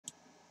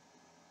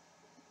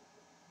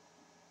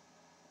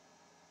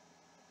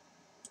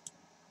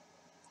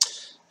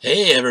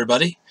Hey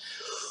everybody.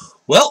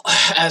 Well,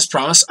 as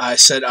promised, I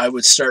said I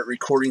would start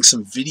recording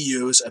some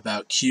videos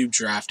about cube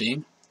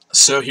drafting.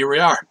 So here we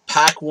are.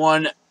 Pack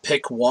 1,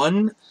 pick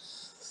 1.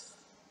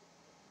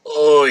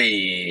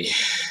 Oi.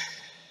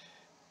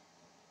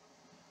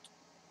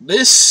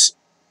 This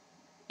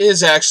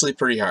is actually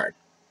pretty hard.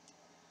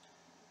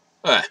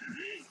 Okay.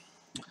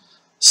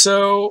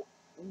 So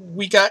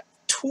we got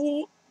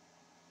two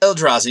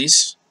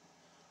Eldrazi's,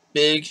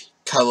 big,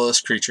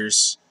 colorless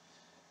creatures.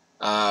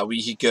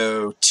 We could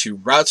go two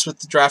routes with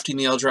the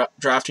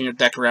drafting a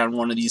deck around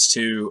one of these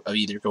two, of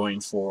either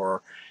going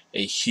for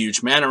a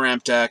huge mana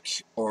ramp deck,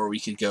 or we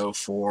could go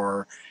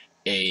for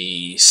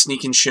a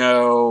sneak and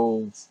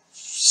show,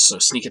 so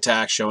sneak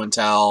attack, show and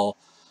tell.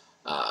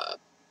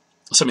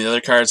 Some of the other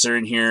cards that are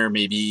in here,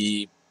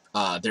 maybe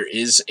there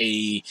is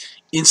a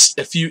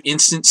few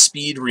instant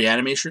speed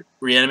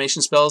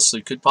reanimation spells, so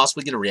you could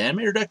possibly get a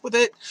reanimator deck with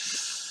it.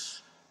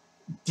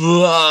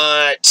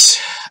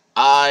 But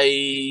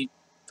I'm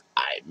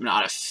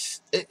not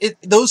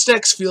those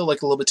decks feel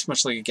like a little bit too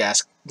much like a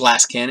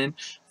glass cannon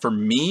for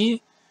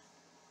me.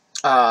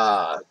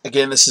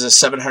 Again, this is a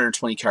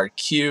 720 card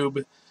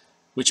cube,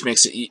 which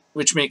makes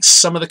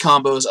some of the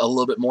combos a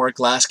little bit more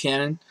glass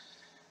cannon.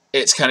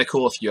 It's kind of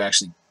cool if you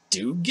actually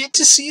do get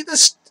to see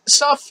this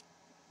stuff,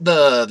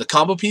 the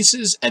combo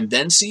pieces, and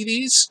then see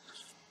these.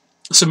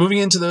 So moving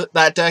into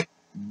that deck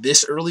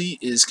this early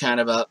is kind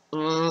of a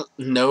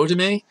no to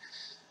me.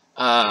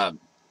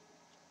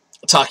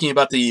 Talking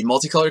about the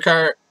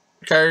multicolor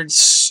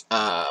cards,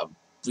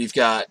 we've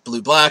got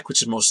blue-black,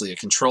 which is mostly a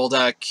control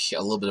deck,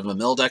 a little bit of a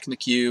mill deck in the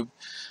cube.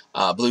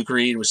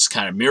 Blue-green, which is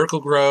kind of Miracle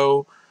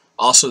Grow.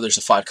 Also, there's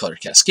a 5-color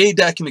Cascade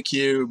deck in the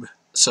cube.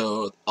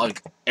 So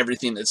like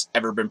everything that's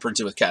ever been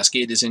printed with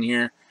Cascade is in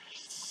here.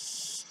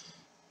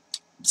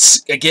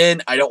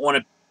 Again, I don't want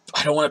to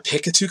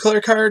pick a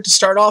 2-color card to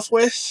start off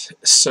with.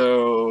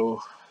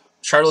 So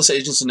Shardless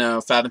Agent's a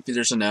no. Fathom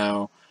Feeder's a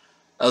no.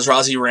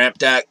 Eldrazi ramp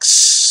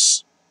decks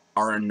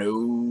are a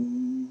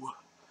no.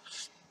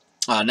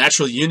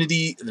 Natural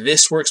Unity,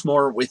 this works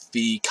more with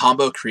the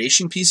combo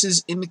creation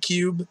pieces in the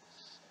cube.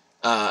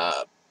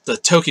 The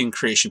token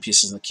creation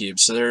pieces in the cube.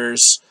 So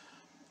there's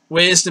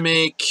ways to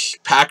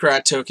make pack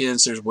rat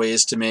tokens. There's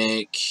ways to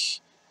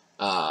make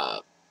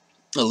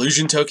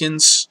illusion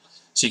tokens.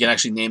 So you can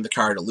actually name the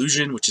card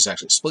Illusion, which is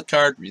actually a split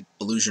card,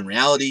 Illusion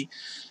Reality,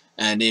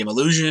 and name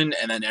Illusion,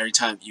 and then every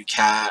time you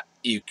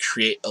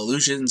create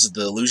illusions,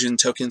 the illusion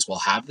tokens will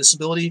have this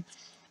ability.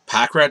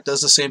 Pack rat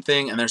does the same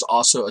thing, and there's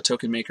also a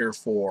token maker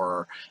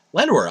for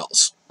Llanowar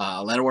Elves.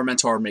 Llanowar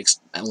Mentor makes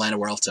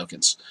Llanowar Elf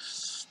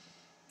tokens.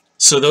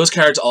 So those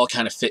cards all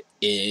kind of fit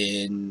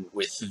in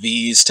with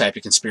these type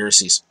of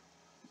conspiracies.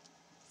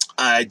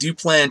 I do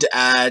plan to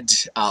add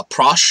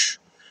Prosh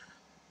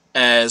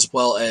as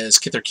well as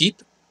Kith'ter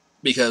Keep,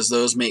 because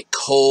those make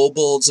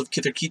kobolds of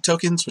Kith'ter Keep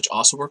tokens, which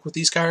also work with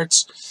these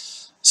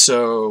cards.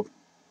 So,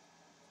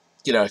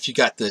 you know, if you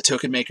got the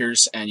token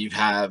makers and you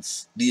have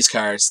these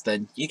cards,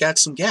 then you got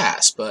some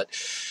gas. But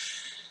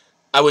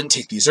I wouldn't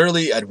take these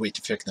early. I'd wait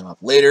to pick them up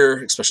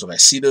later, especially if I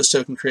see those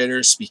token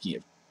creators. Speaking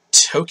of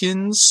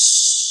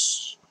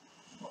tokens,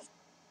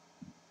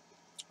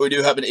 we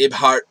do have an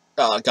Ibhart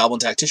Goblin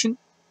Tactician.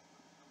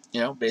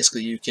 You know,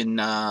 basically you can,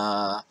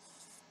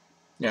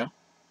 you know,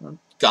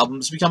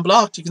 goblins become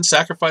blocked. You can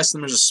sacrifice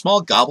them. There's a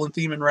small goblin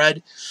theme in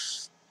red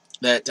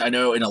that I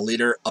know in a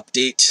later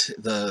update,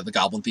 the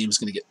goblin theme is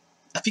going to get,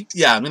 I think,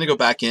 yeah, I'm going to go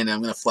back in and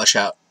I'm going to flesh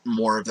out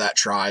more of that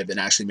tribe and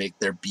actually make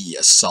there be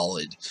a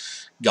solid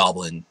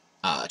goblin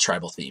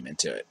tribal theme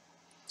into it.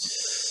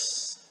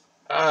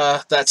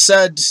 That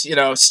said, you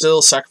know,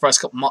 still sacrifice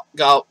a couple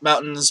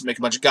mountains, make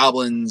a bunch of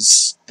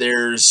goblins.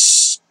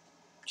 There's,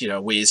 you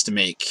know, ways to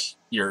make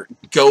your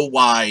go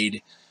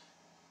wide,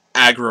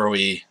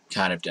 aggro-y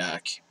kind of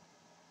deck.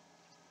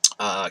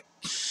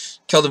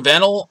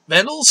 Keldon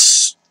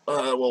Vandals,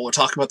 well, we're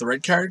talking about the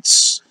red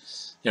cards.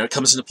 You know, it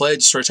comes into play,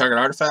 destroy target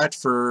artifact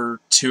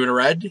for 2 in a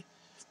red.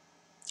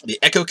 The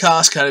Echo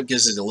cost kind of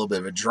gives it a little bit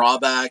of a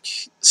drawback,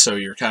 so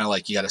you're kind of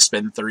like, you got to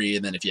spend 3,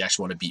 and then if you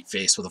actually want to beat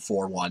face with a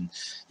 4/1,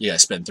 you got to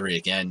spend 3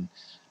 again.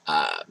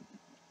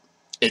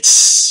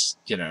 It's,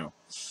 you know,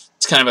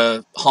 it's kind of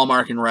a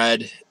hallmark in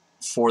red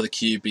for the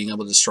cube, being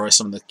able to destroy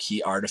some of the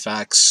key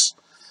artifacts.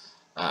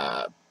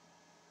 But,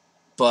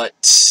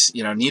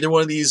 you know, neither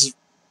one of these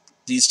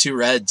 2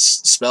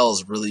 reds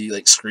spells really,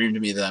 like, scream to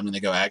me that I'm going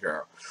to go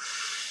aggro.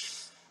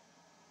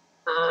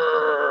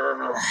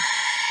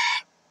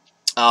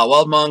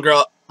 Wild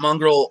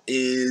Mongrel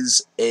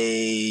is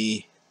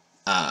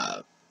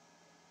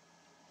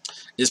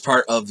is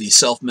part of the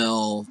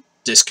self-mill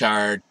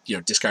discard, you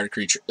know, discarded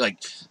creature.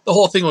 Like, the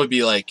whole thing would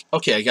be like,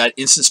 okay, I got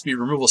instant speed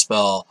removal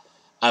spell.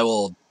 I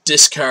will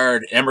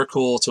discard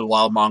Emrakul to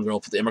Wild Mongrel,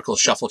 put the Emrakul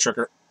shuffle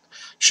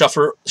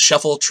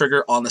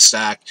trigger on the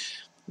stack.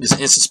 This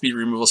instant speed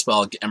removal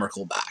spell, get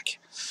Emrakul back.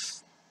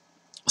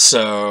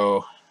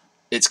 So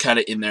it's kind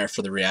of in there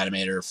for the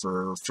Reanimator,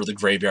 for the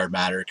Graveyard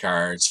Matter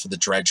cards, for the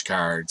Dredge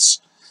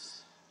cards.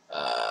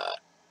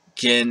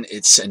 Again,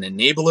 it's an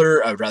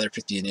enabler. I would rather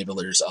pick the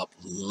enablers up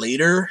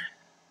later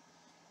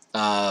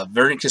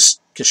Verdant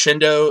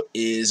Crescendo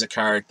is a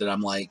card that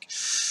I'm like,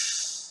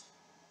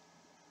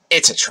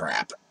 it's a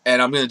trap.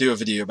 And I'm going to do a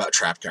video about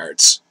trap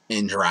cards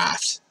in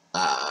draft,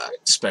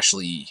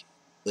 especially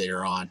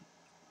later on.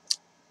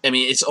 I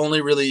mean, it's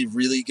only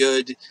really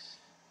good.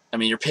 I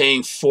mean, you're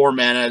paying 4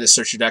 mana to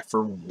search your deck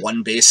for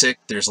 1 basic.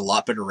 There's a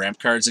lot better ramp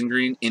cards in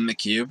green in the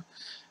cube.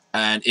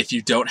 And if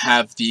you don't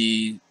have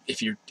the,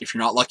 if you're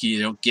not lucky,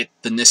 you don't get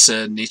the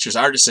Nissa Nature's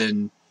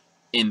Artisan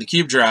in the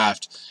cube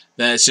draft,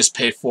 then it's just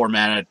pay 4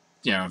 mana.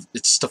 You know,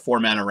 it's the 4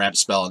 mana ramp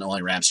spell and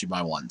only ramps you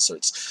by 1. So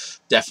it's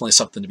definitely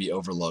something to be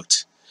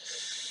overlooked.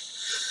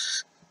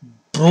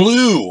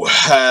 Blue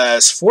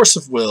has Force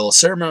of Will,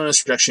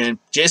 Ceremonious Protection,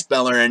 Jace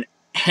Beleren,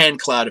 and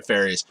Cloud of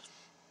Fairies.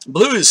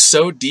 Blue is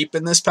so deep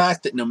in this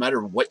pack that no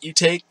matter what you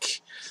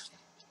take,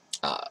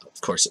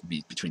 of course it would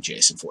be between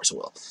Jace and Force of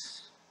Will,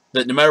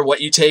 that no matter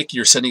what you take,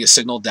 you're sending a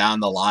signal down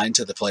the line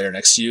to the player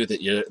next to you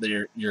that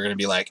you're going to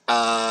be like,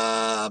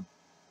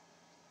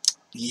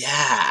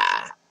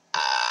 yeah,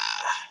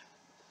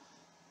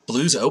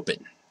 Blue's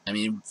open. I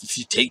mean, if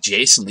you take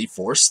Jace and leave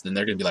Force, then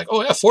they're going to be like,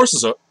 oh yeah, Force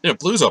is open. You know,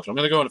 Blue's open. I'm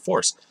going to go into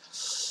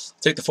Force.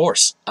 Take the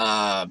Force.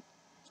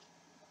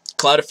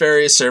 Cloud of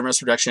Fairies, Ceremonious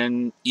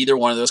Protection, either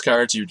one of those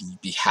cards,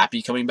 you'd be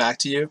happy coming back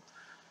to you.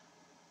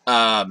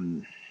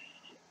 And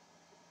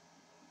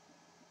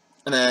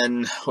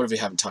then, what have we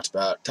haven't talked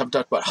about? Haven't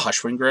talked about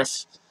Hushwing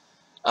Gryff.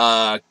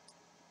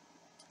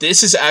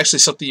 This is actually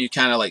something you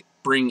kind of like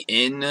bring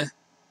in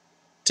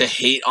to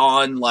hate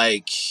on,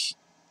 like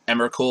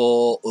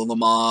Emrakul,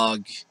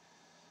 Ulamog,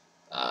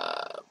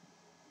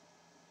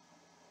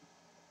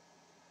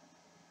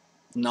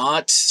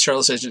 not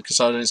Charlotte's Agent,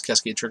 Kasada's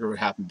Cascade Trigger would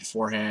happen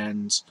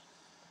beforehand.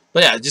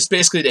 But yeah, just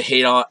basically to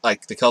hate on,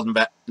 like, the Keldon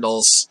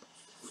Vandals.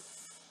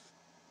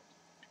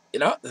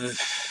 You know?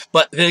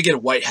 But then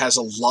again, White has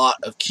a lot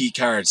of key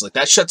cards. Like,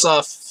 that shuts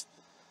off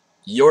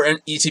your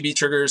ETB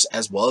triggers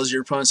as well as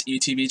your opponent's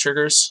ETB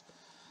triggers.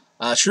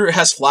 Sure, it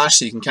has Flash,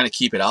 so you can kind of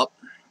keep it up.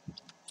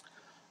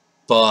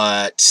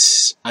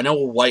 But I know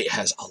White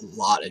has a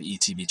lot of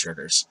ETB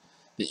triggers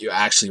that you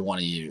actually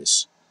want to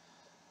use.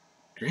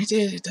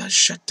 Granted, it does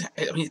shut down.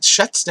 I mean, it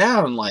shuts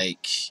down,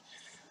 like,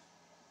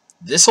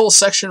 this whole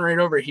section right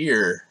over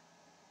here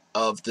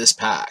of this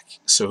pack.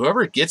 So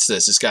whoever gets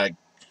this has got a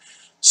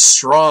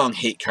strong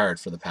hate card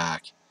for the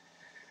pack.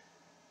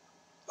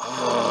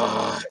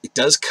 It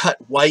does cut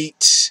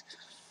White.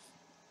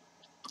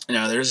 You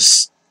know,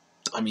 there's,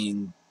 I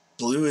mean,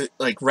 blue,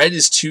 like, red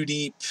is 2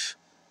 deep.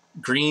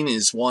 Green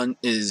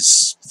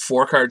is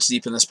 4 cards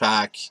deep in this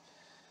pack.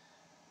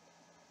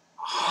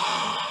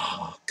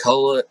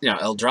 Color, you know,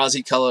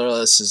 Eldrazi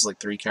Colorless is like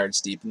 3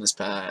 cards deep in this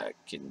pack,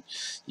 and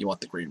you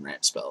want the green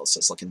ramp spells, so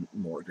it's looking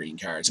more green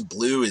cards. And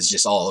blue is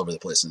just all over the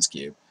place in this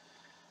cube.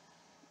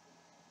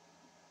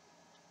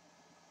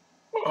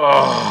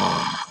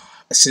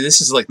 See,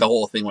 this is like the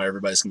whole thing where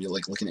everybody's gonna be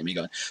like looking at me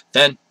going,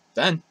 Fen,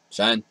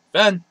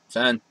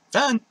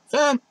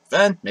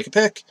 make a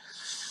pick.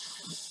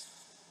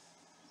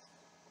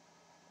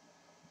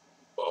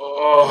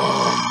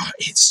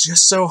 It's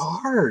just so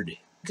hard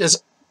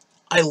because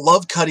I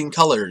love cutting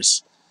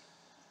colors,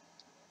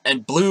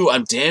 and blue,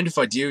 I'm damned if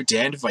I do,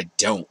 damned if I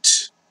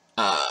don't,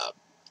 kind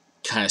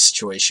of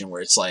situation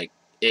where it's like,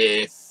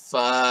 if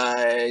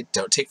I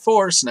don't take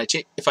Force, and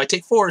if I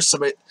take Force,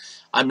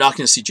 I'm not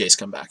going to see Jace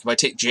come back. If I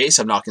take Jace,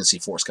 I'm not going to see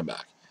Force come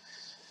back.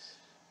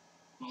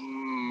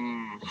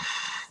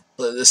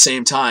 But at the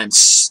same time,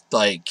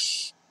 like,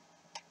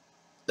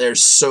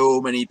 there's so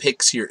many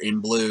picks here in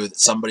blue that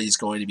somebody's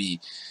going to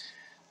be,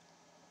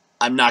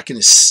 I'm not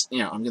going to, you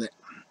know, I'm going to,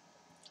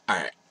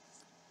 alright.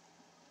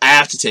 I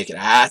have to take it.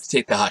 I have to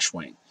take the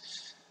Hushwing.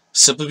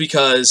 Simply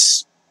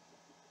because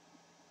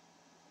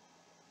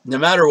no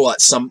matter what,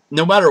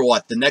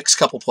 the next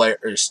couple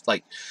players,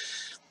 like,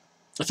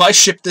 if I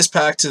ship this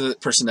pack to the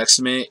person next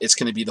to me, it's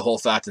going to be the whole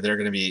fact that they're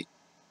going to be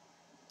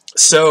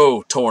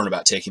so torn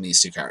about taking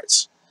these 2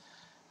 cards.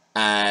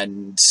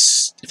 And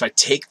if I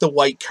take the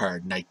white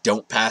card and I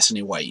don't pass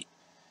any white,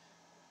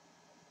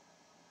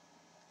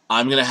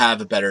 I'm going to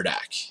have a better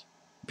deck.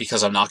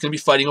 Because I'm not going to be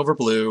fighting over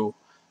blue.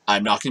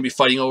 I'm not going to be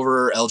fighting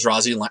over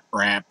Eldrazi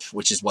Ramp,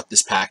 which is what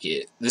this pack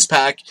is. This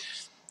pack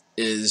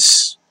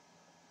is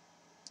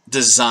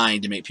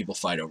designed to make people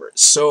fight over it.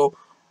 So,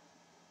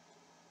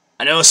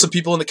 I know some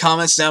people in the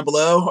comments down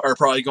below are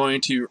probably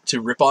going to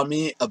rip on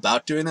me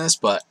about doing this,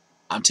 but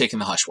I'm taking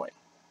the Hushwing.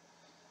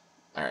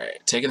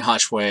 Alright, taking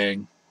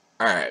Hushwing.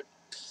 Alright,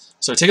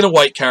 so taking a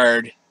white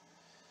card.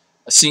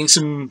 I'm seeing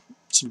some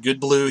good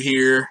blue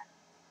here.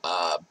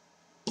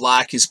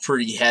 Black is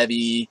pretty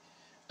heavy.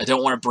 I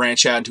don't want to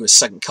branch out into a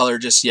second color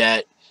just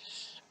yet.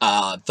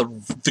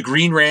 The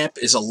green ramp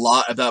is a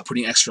lot about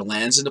putting extra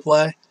lands into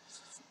play.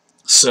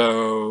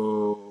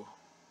 So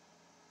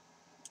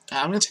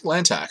I'm going to take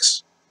land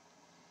tax.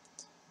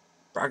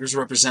 Brokers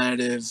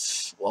Representative,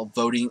 while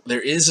voting,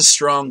 there is a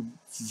strong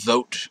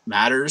vote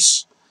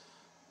matters,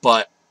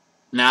 but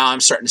now I'm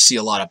starting to see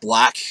a lot of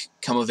black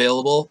come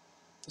available.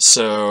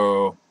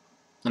 So,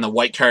 and the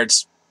white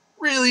card's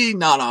really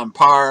not on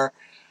par.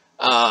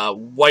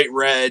 White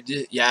red,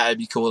 yeah, it'd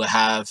be cool to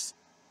have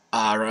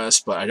Russ,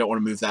 but I don't want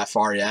to move that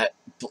far yet.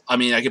 I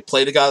mean, I could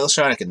play the Godless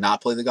Shrine. I could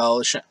not play the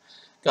Godless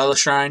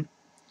Shrine.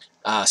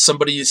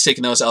 Somebody who's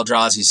taking those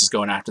Eldrazi's is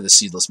going after the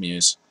Seedless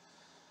Muse,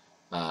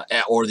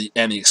 or the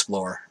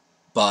Explorer.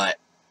 But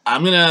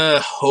I'm gonna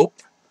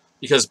hope,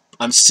 because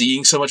I'm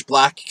seeing so much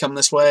black come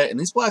this way, and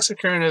these blacks are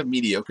kind of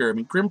mediocre. I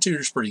mean, Grim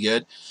Tutor's pretty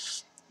good,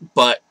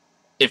 but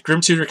if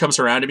Grim Tutor comes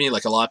around to me,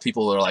 like a lot of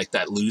people are like,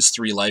 that lose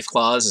 3 life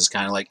clause is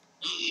kind of like,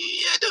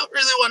 I don't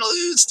really want to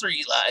lose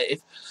 3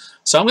 life.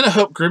 So I'm gonna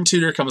hope Grim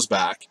Tutor comes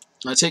back. I'm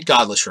gonna take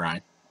Godless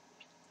Shrine.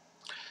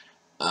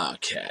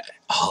 Okay.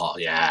 Oh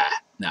yeah.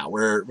 Now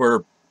we are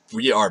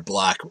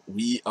black.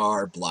 We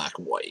are black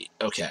white.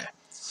 Okay.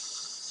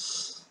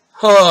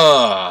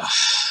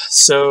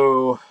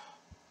 So,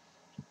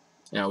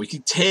 we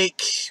could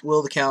take Will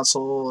of the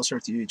Council. Let's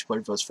start with you. Each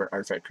player votes for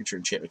artifact, creature,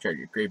 enchantment card in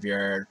your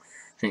graveyard.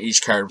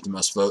 Each card with the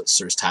most votes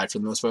or is tied for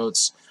the most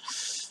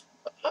votes.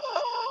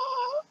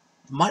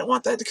 Might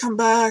want that to come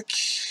back.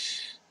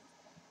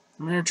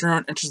 When your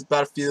turn enters the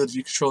battlefield, if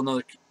you control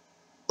another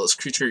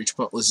creature, each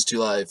opponent loses 2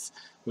 life.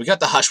 We got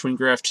the Hushwing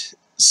Grift,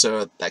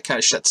 so that kind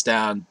of shuts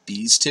down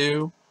these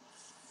 2.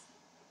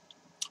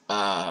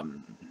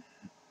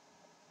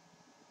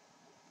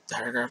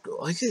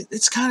 Like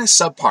it's kind of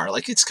subpar.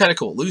 Like, it's kind of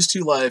cool. Lose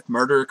 2 life,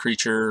 murder a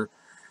creature,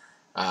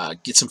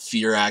 get some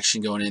fear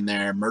action going in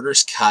there.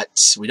 Murder's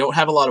Cut. We don't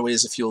have a lot of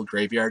ways to fuel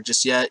graveyard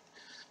just yet,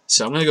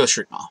 so I'm gonna go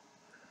Shriekmaw.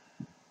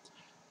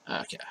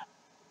 Okay,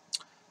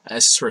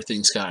 this is where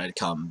things kind of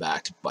come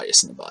back to bite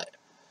us in the butt.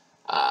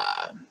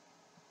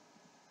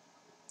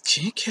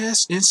 Can't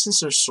cast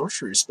instants or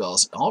sorcery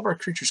spells, and all of our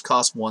creatures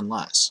cost 1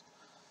 less.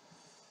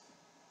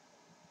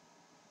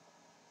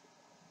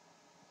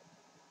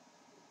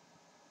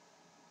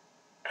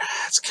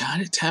 It's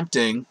kind of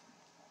tempting.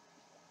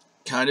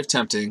 Kind of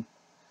tempting.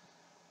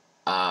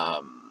 I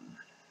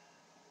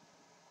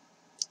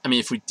mean,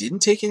 if we didn't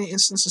take any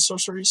instants of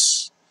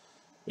sorceries,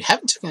 we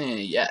haven't taken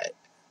any yet.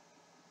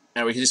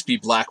 And we could just be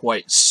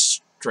black-white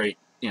straight,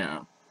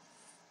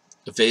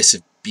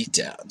 evasive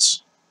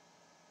beatdowns.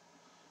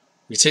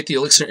 We take the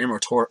Elixir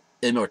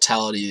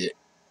Immortality that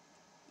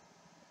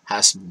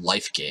has some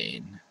life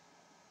gain.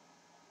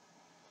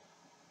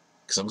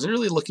 Because I'm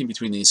really looking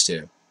between these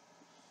 2.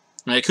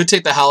 And I could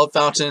take the Hallowed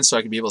Fountain so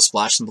I could be able to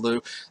splash some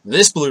blue.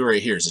 This blue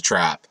right here is a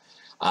trap.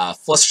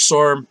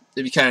 Flusterstorm,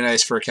 it'd be kind of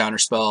nice for a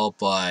counterspell,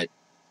 but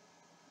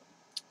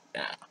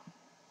yeah,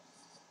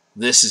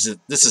 this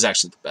is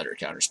actually the better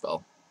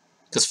counterspell.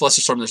 Because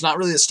Flusterstorm, there's not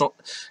really a storm.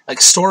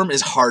 Like, Storm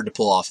is hard to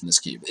pull off in this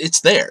cube.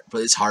 It's there,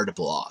 but it's hard to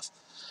pull off.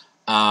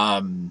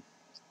 Counter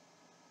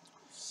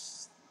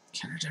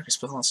attack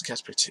spell also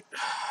cast per 2.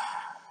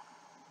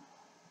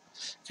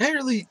 Can I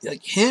really,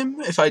 like,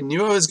 him? If I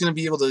knew I was going to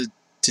be able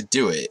to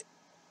do it,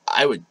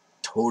 I would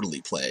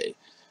totally play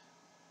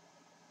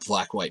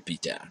black-white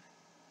beatdown.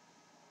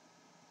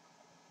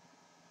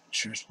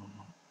 You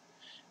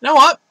know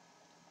what?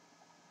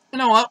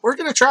 We're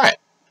going to try it.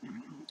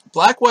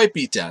 Black-white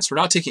beatdowns. We're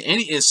not taking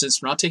any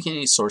instants. We're not taking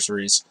any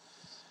sorceries.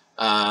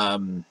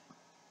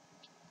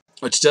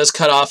 Which does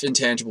cut off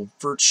intangible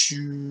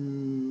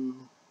virtue.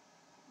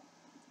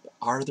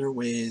 Are there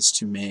ways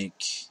to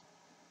make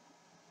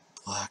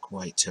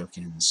black-white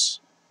tokens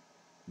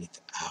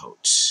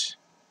without...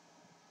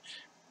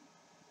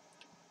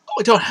 Oh,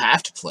 we don't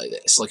have to play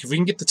this. Like, if we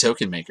can get the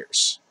token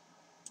makers.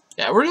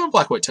 Yeah, we're doing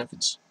black-white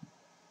tokens.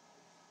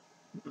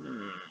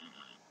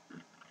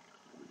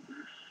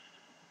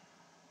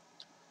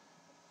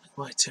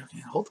 Black-white token.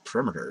 Hold the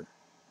perimeter.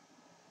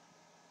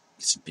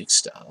 Get some big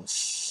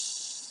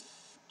stuff.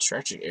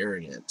 Tragic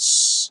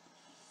Arrogance.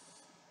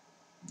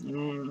 I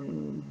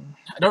don't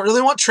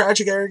really want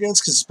Tragic Arrogance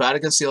because it's bad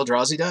against the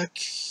Eldrazi deck.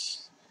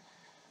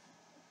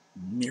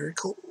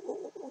 Miracle.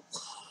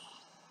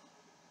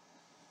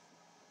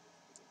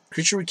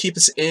 Creature would keep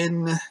us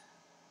in.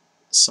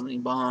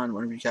 Summoning Bond.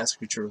 Whenever you cast a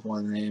creature with one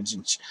of the names,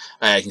 you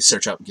can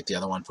search up and get the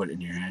other one, put it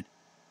in your hand.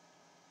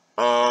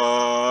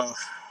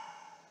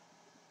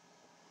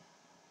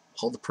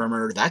 Hold the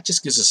perimeter. That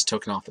just gives us a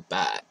token off the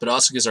bat, but it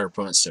also gives our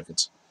opponents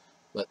tokens.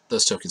 But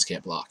those tokens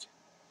can't block.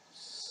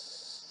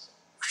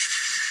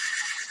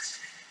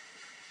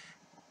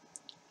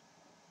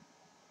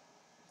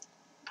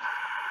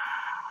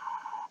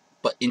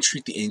 But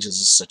Entreat the Angels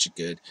is such a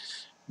good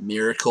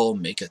miracle.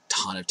 Make a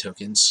ton of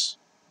tokens.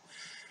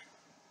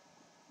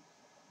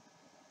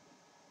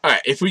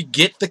 Alright, if we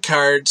get the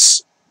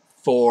cards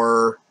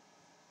for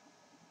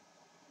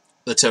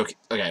the token...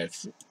 Okay,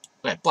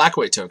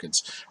 black-white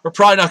tokens. We're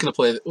probably not going to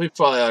play... We're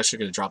probably actually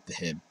going to drop the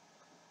hymn.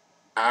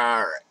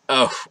 Alright.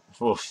 Oh,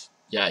 oof.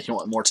 Yeah, you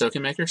want more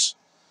token makers?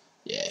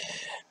 Yeah.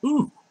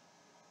 Ooh.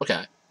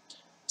 Okay.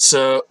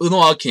 So,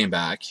 Ulamog came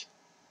back.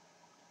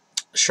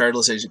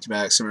 Shardless Agent came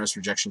back. Summoner's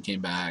Rejection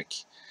came back.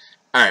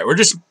 Alright, we're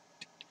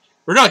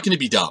not going to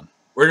be dumb.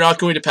 We're not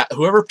going to...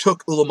 Whoever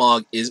took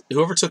Ulamog is...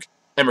 Whoever took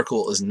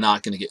Emrakul is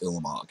not going to get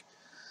Ulamog.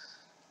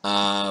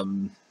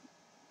 I'm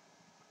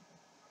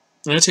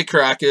going to take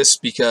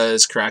Karakas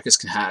because Karakas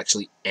can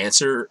actually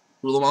answer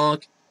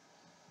Ulamog.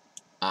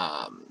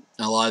 And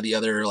a lot of the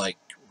other like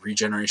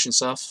regeneration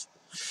stuff.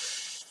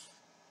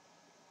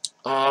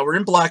 We're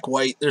in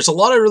black-white. There's a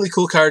lot of really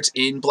cool cards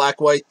in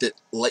black-white that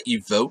let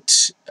you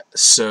vote.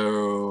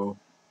 So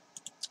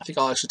I think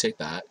I'll actually take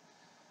that.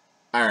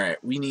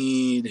 Alright, we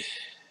need...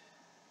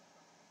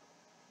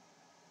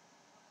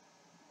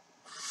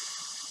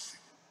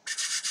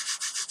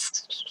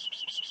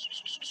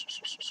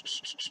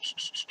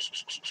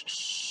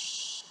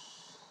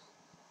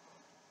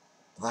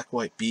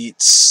 Black-white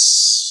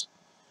beats.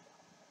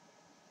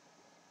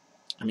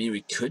 I mean,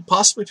 we could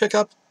possibly pick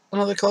up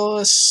another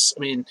colorless. I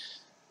mean...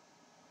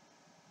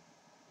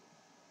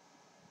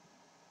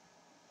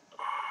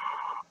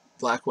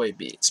 Black-white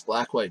beats.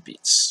 Black-white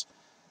beats.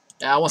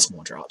 Yeah, I want some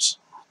more drops.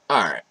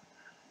 Alright.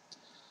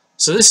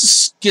 So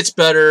this gets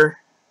better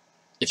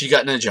if you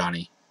got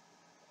Najani.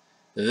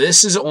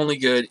 This is only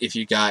good if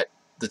you got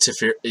the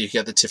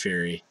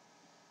Teferi.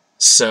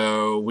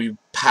 So we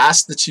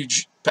passed the two.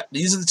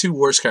 These are the two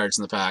worst cards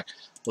in the pack.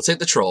 We'll take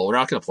the Troll. We're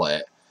not going to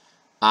play it.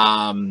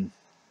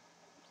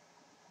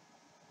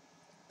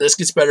 This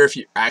gets better if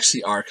you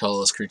actually are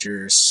colorless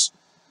creatures.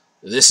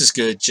 This is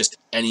good. Just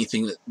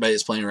anything that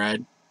is playing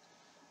red.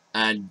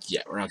 And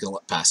yeah, we're not going to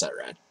let pass that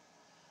red.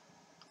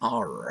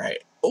 All right.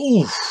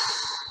 Ooh.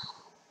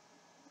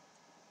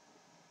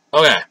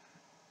 Okay.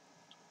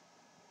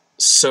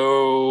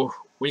 So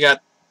we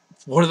got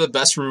one of the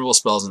best removal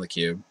spells in the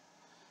cube.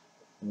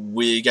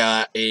 We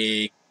got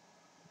we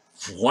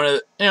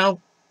got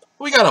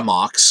a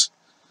Mox.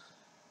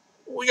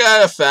 We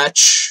got a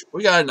fetch.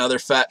 We got another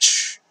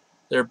fetch.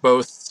 They're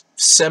both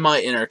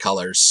semi-inner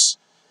colors.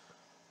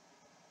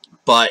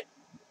 But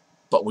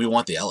we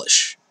want the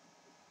Elesh.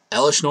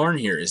 Elesh Norn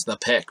here is the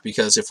pick,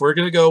 because if we're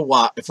gonna go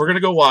wide and we're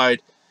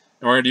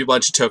gonna do a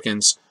bunch of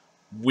tokens,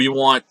 we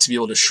want to be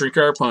able to shrink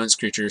our opponent's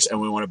creatures and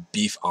we want to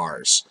beef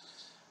ours.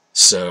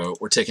 So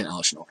we're taking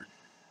Elesh Norn.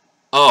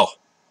 Oh.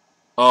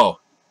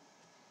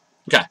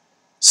 Okay.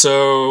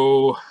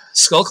 So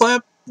Skull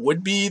Clamp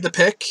would be the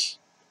pick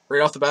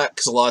right off the bat,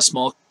 because a lot of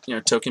small,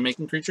 token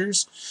making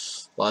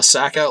creatures, a lot of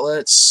sack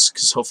outlets,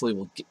 because hopefully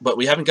we'll get, but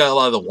we haven't got a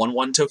lot of the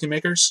 1/1 token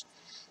makers.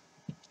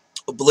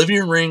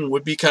 Oblivion Ring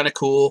would be kind of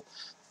cool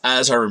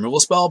as our removal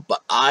spell,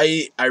 but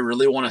I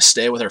really want to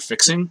stay with our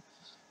fixing,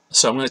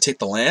 so I'm going to take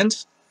the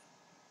land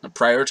and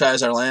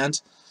prioritize our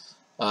land.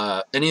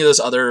 Any of those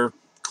other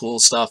cool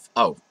stuff.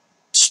 Oh,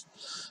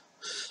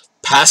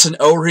 pass an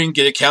O-Ring,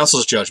 get a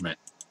Council's Judgment.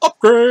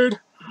 Upgrade!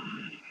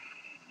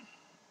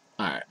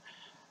 Alright.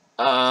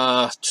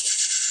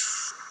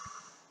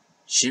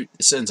 Shoot,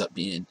 this ends up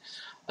being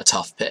a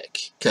tough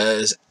pick,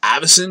 because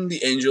Avacyn,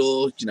 the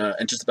Angel,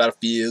 enters the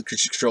battlefield,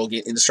 creature control,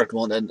 get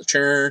indestructible and end the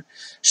turn.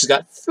 She's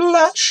got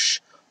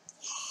Flash.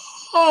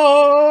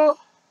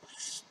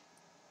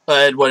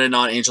 And when a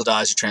non-angel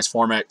dies, you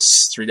transform it.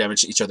 3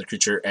 damage to each other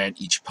creature and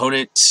each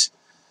opponent.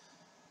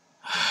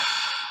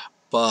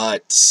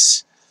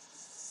 But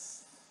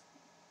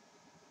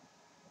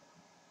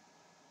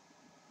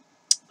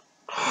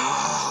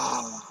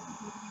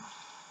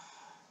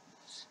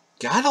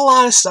got a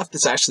lot of stuff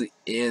that's actually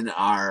in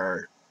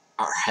our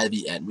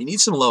heavy end. We need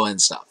some low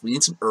end stuff. We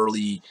need some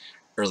early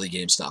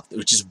game stuff,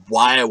 which is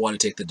why I want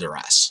to take the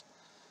Duress.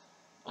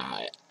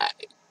 I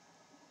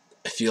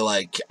feel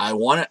like I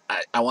want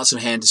some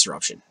hand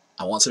disruption.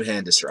 I want some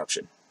hand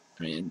disruption.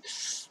 I mean,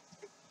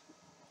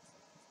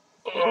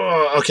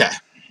 okay.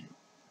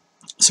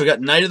 So we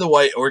got Knight of the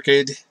White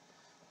Orchid.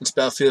 This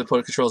battlefield,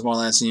 opponent controls more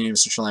lands than you.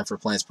 Search your land for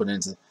plants put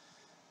onto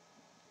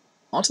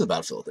the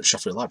battlefield and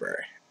shuffle your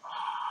library.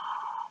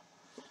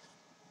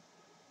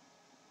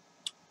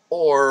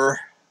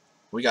 Or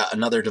we got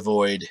another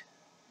Devoid,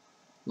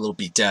 little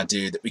beatdown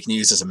dude that we can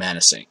use as a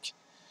mana sink.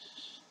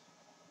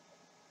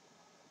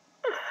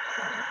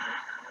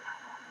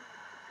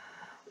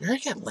 We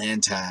already got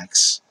land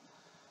tax.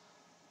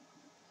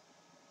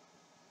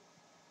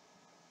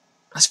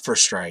 That's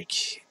first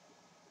strike.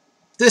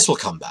 This will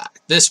come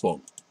back. This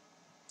won't.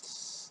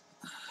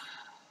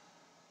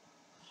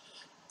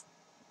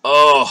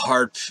 Oh,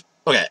 hard.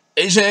 Okay,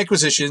 Ancient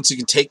Acquisitions. You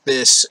can take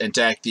this and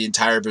deck the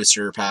entire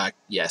booster pack.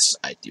 Yes,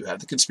 I do have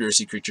the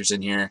conspiracy creatures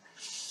in here.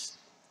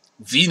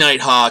 V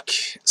Nighthawk,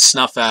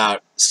 Snuff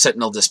Out,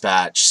 Sentinel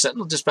Dispatch.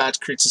 Sentinel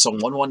Dispatch creates us a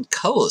 1/1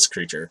 colorless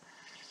creature.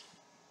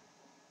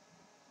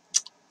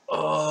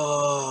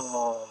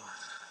 Oh.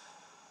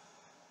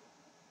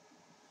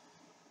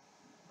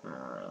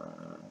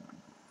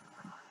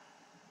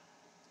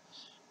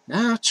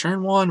 Now,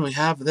 turn 1, we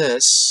have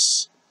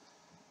this.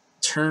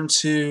 Turn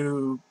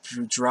 2,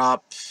 we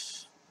drop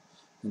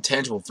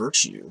Intangible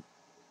Virtue.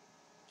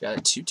 Got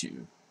a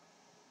 2/2.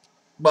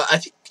 But I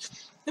think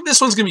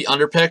this one's going to be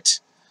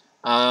underpicked.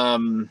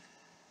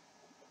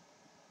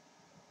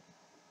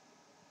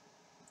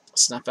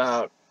 Snuff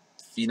Out,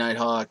 V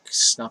Nighthawk,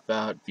 Snuff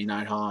Out, V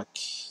Nighthawk.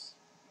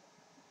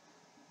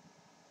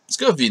 Let's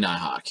go V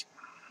Nighthawk.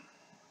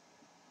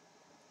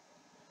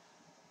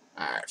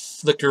 Alright,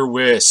 Flicker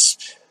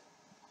Wisp.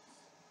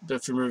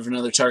 If you remove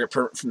another target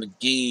permanent from the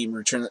game,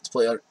 return that to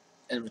play out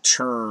and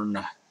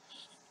return.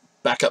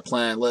 Backup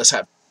plan. Let us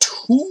have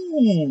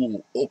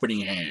Cool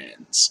opening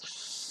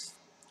hands.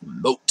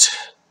 Moat.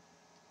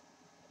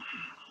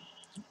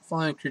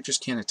 Flying creatures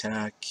can't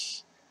attack.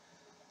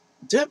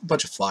 I do have a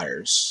bunch of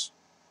flyers.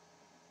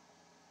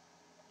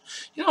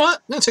 You know what?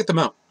 I'm going to take them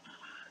out.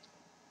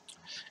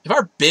 If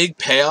our big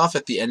payoff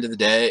at the end of the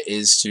day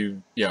is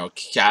to, you know,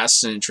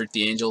 cast and trick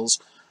the angels,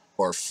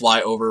 or fly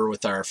over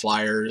with our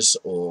flyers,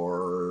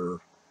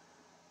 or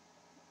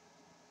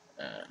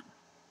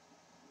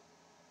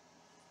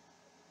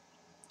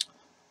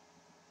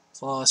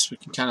plus we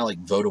can kind of like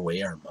vote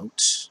away our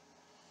moat.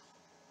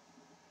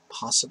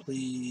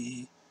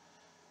 Possibly.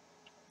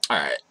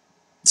 Alright.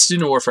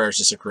 Student Warfare is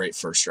just a great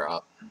first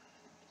drop.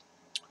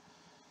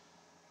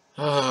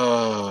 We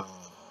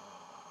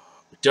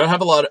don't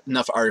have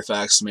enough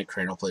artifacts to make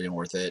Cranial Plating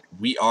worth it.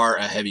 We are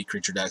a heavy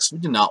creature deck, so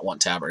we do not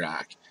want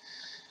Tabernacle.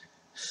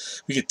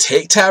 We could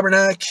take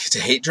Tabernacle to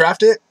hate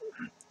draft it.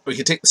 We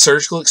could take the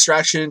Surgical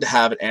Extraction to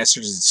have it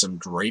answer to some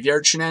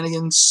graveyard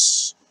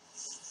shenanigans.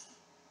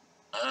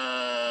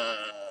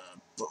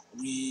 But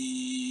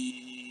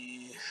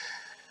we...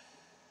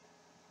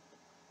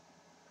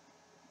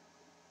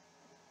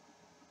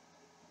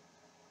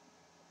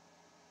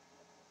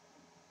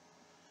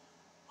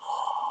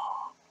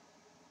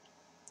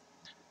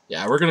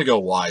 Yeah, we're going to go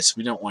wise.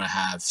 We don't want to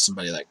have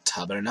somebody like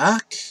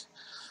Tabernacle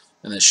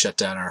and then shut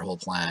down our whole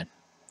plan.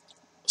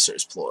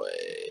 Serious ploy.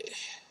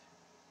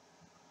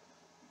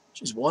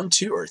 Choose 1,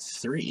 2, or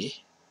 3.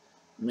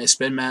 You may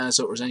spend mana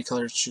so it was any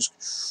color.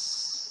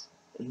 Choose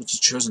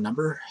a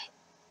number.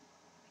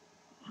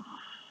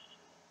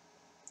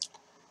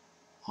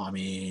 I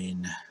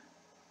mean,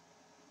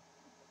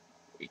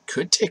 we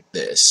could take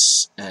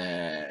this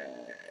and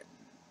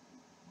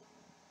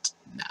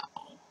no.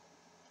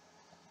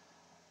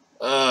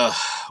 I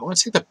want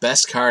to take the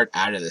best card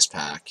out of this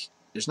pack.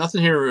 There's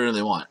nothing here we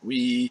really want.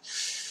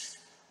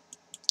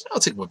 I'll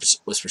take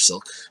Whisper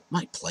Silk.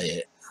 Might play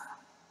it.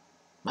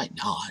 Might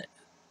not.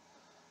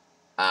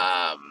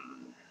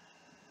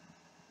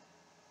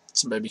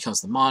 Somebody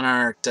becomes the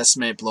Monarch.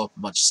 Decimate, blow up a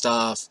bunch of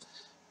stuff.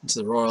 Into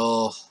the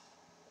Royal.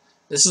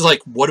 This is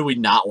like, what do we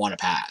not want to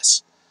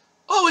pass?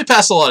 Oh, we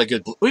passed a lot of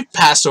good. We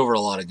passed over a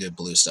lot of good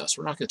blue stuff. So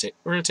we're not gonna take.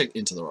 We're gonna take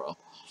Into the Royal.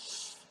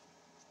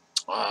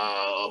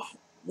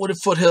 Wooded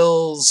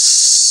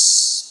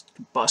Foothills,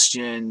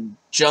 Combustion,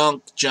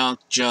 Junk.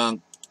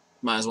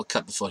 Might as well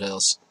cut the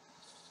Foothills.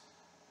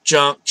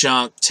 Junk.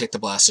 Take the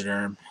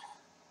Blastoderm.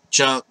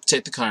 Junk.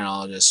 Take the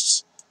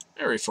Carnologist.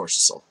 And Reforge the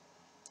Soul.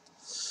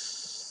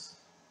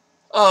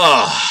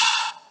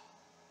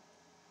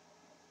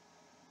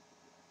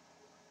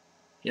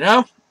 You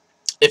know,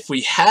 if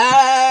we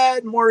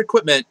had more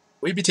equipment,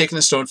 we'd be taking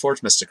a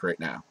Stoneforge Mystic right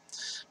now.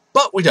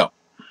 But we don't.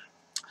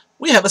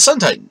 We have a Sun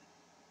Titan.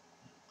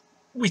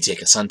 We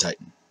take a Sun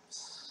Titan.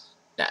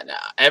 Yeah, nah.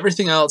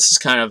 Everything else is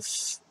kind of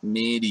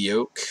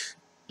mediocre.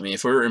 I mean,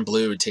 if we were in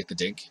blue, we'd take the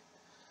Dink.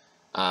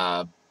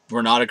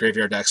 We're not a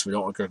graveyard deck, so we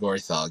don't want Grigori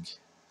Thug.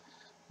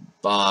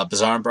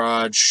 Bazaar and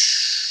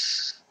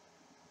Barrage.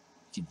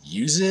 We could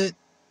use it.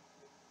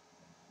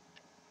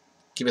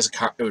 Give us a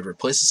card. It would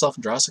replace itself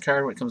and draw us a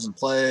card when it comes in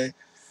play.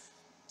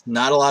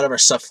 Not a lot of our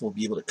stuff will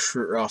be able to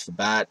crew off the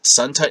bat.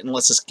 Sun Titan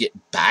lets us get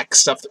back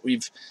stuff that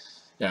we've,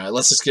 it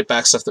lets us get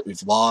back stuff that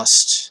we've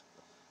lost,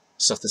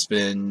 stuff that's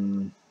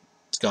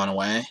gone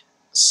away.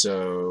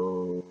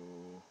 So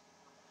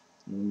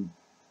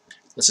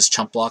let's just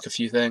chump block a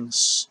few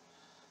things.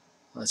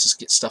 Let's just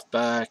get stuff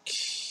back.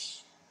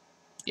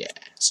 Yeah,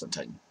 Sun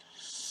Titan.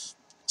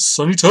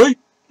 Sunny Tight.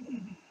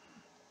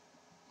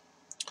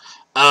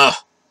 Oh.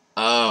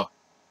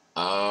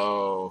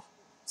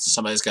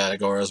 Somebody's got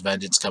Agoro's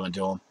Vengeance coming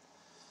to him.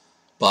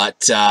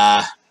 But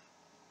I've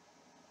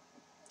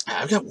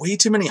got way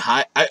too many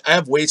I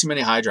have way too many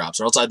high drops,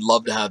 or else I'd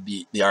love to have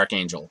the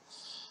Archangel.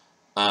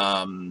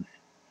 I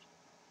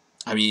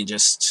mean,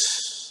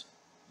 just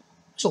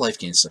what's the life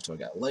gain stuff do I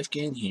got? Life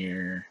gain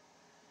here.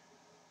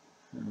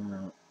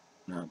 No,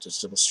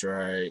 just Double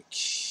Strike.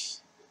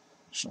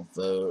 Additional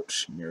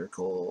Vote,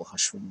 Miracle,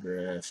 Hushwing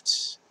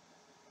Drift,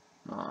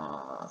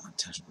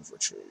 Tangible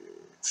Virtue.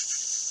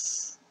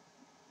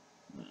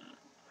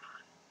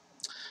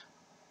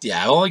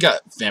 Yeah, I only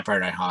got Vampire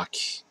Nighthawk.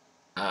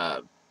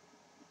 I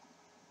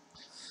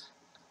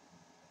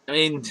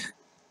mean,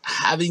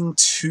 having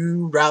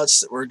 2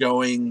 routes that we're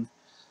going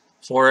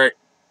for it.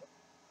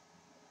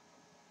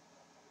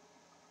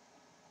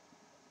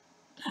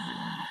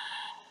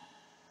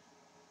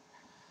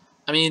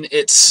 I mean,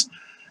 it's.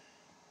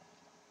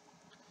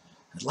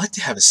 I'd like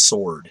to have a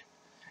sword.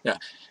 Yeah,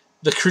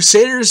 the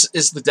Crusaders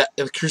is the deck.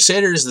 The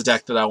Crusader is the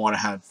deck that I want to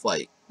have.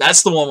 Like,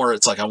 that's the one where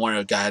it's like I want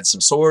to have had some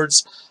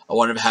swords. I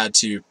would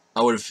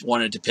have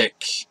wanted to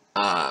pick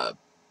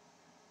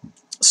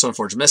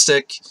Stoneforge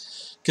Mystic,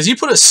 because you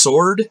put a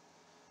sword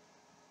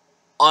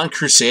on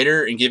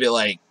Crusader and give it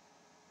like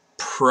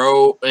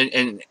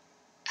and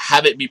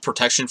have it be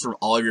protection from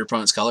all of your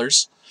opponent's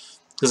colors.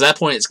 Because at that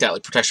point it's got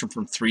like protection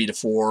from 3 to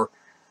 4.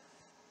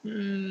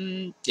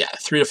 Yeah,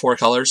 3 to 4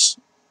 colors.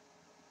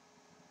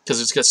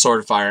 because it's got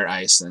Sword of Fire and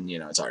Ice, then you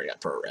know it's already got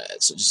Pro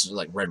Red. So just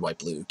like red, white,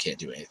 blue can't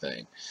do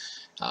anything.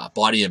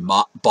 Body and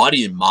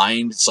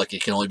Mind, it's like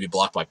it can only be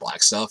blocked by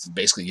black stuff. It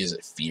basically gives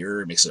it Fear.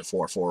 It makes it a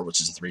 4/4,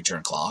 which is a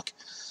 3-turn clock.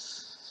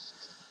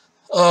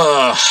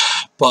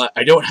 But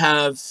I don't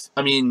have.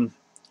 I mean,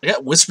 I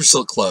got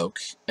Whispersilk Cloak,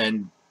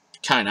 and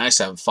kind of nice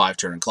to have a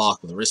 5-turn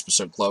clock with a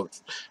Whispersilk Cloak,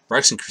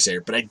 Phyrexian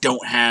Crusader. But I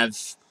don't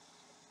have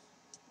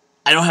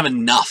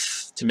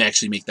enough to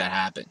actually make that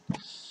happen.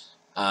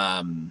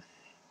 I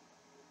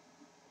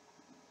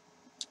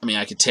mean,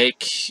 I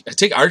take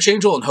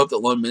Archangel and hope that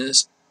Lone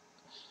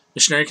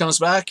Missionary comes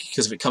back,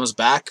 because if it comes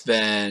back,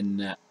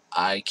 then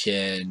I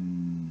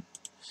can.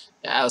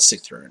 Yeah, let's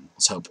take Throne.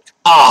 Let's hope.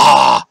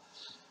 I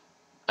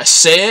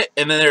say it,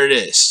 and then there it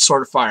is.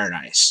 Sword of Fire and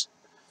Ice.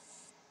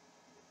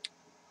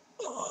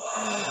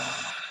 At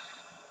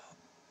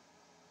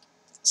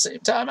the same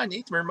time, I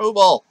need the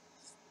removal.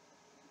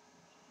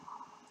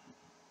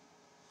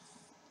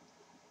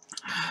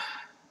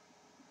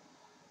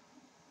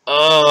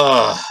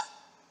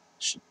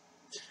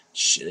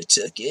 Should have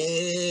took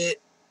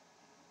it.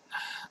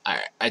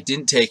 Alright, I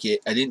didn't take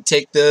it. I didn't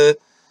take the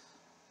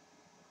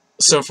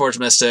Stoneforge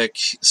Mystic,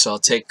 so I'll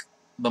take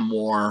the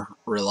more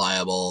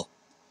reliable.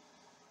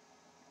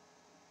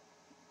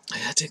 I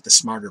gotta take the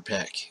smarter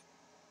pick.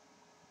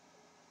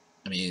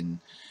 I mean,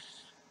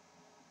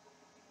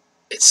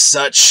 it's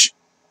such...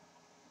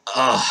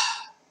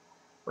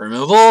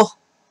 removal,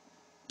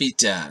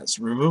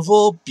 beatdowns.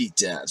 Removal,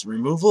 beatdowns.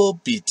 Removal,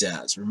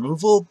 beatdowns.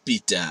 Removal,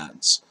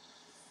 beatdowns.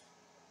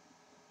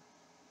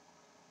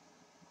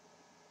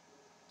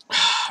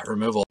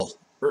 Removal.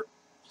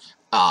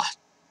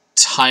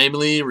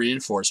 Timely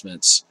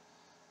reinforcements.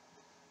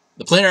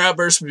 The planar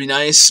outburst would be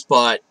nice,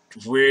 but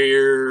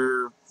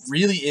we're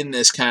really in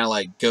this kind of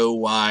like go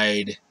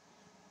wide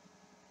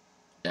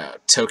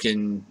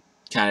token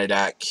kind of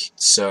deck,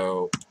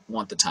 so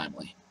want the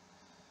timely.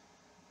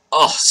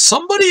 Oh,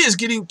 somebody is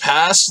getting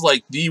past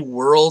like the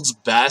world's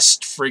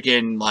best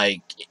freaking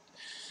like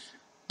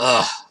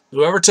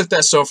whoever took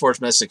that Stoneforge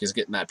Mystic is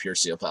getting that Pure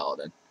Steel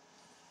Paladin.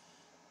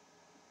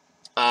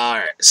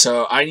 Alright,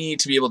 so I need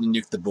to be able to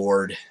nuke the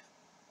board.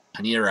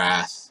 I need a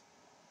Wrath.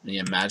 I need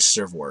a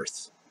Magister of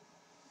Worth.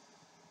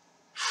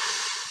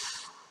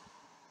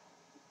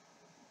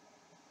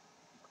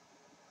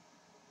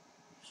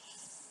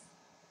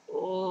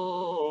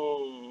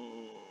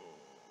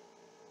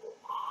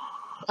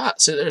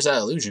 So there's that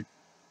illusion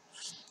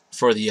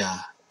for the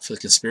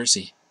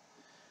conspiracy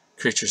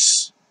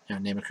creatures,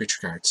 name of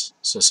creature cards.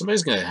 So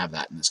somebody's gonna have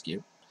that in this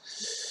cube.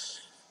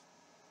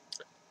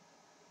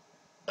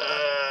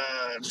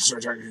 Destroy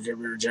target can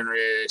be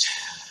regenerated.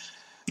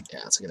 Yeah,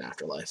 let's get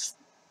Afterlife.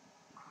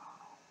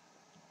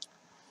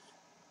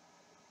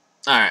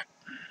 Alright.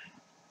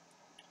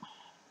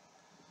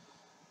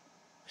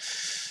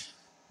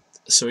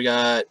 So we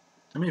got,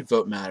 how many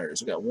vote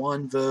matters? We got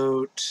 1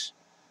 vote,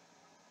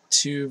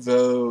 2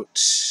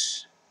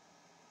 vote,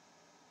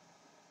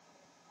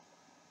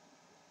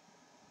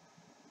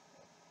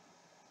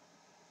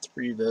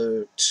 3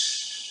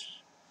 vote.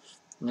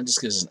 And that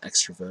just gives us an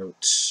extra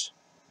vote.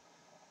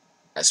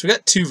 Right, so we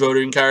got 2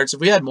 voting cards. If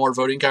we had more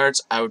voting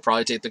cards, I would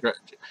probably take the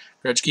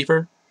Grudge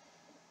Keeper.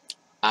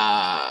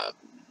 Well,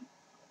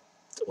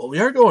 we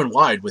are going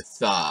wide with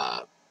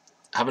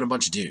having a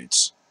bunch of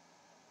dudes.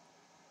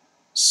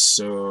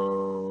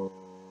 So...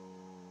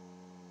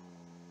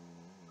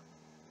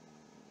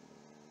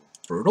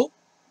 Brutal?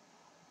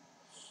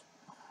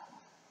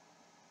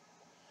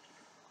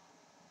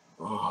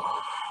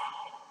 Oh.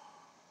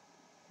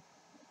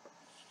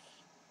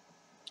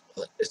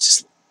 It's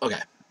just...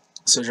 Okay.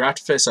 So draft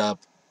to face up.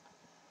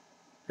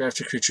 Draft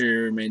a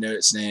creature, may note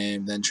its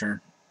name, then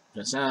turn.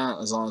 Just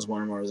out, as long as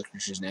one or more of the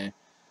creature's name.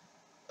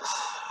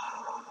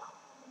 I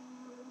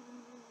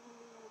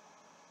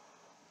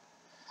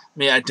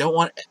mean, I don't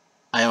want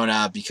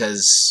Iona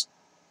because,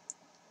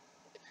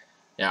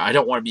 I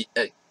don't want to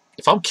be.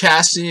 If I'm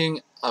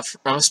casting, I'm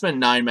gonna spend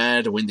 9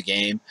 mana to win the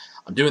game.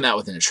 I'm doing that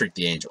with an Shriek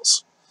the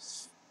Angels.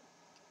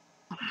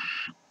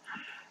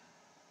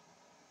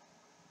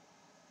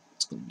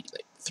 It's gonna be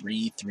like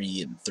 3,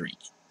 3, and 3.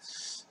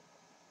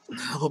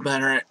 Noble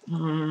Banneret.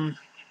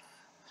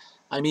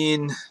 I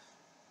mean,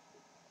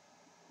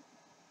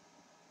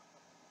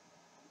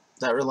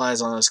 that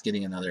relies on us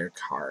getting another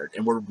card,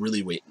 and we're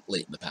really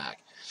late in the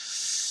pack.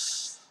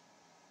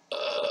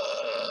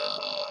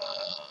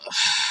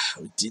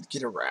 We did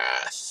get a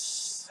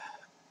Wrath.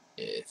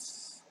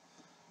 If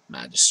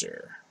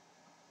Magister.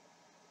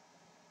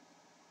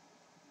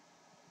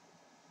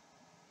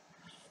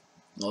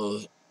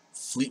 Oh,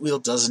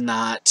 Fleetwheel does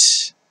not.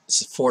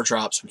 It's a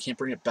 4-drop, so we can't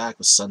bring it back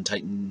with Sun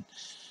Titan.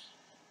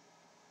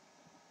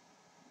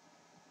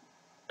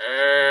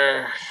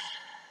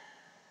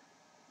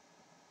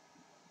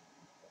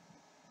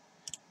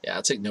 Yeah,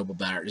 I'll take Noble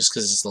Banner just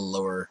because it's the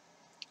lower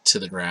to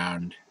the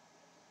ground.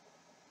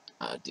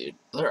 Dude,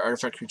 other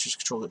artifact creatures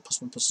control it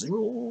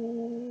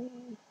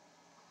 +1/+0.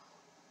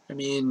 I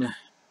mean,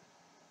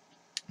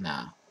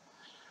 nah.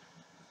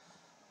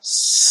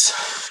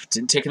 So,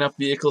 didn't take enough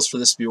vehicles for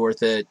this to be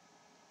worth it.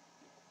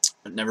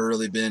 I've never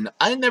really been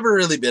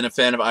a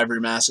fan of Ivory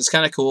Mask. It's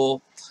kind of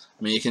cool.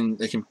 I mean,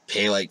 they can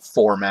pay like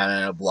 4 mana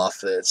and a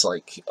bluff. It's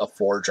like a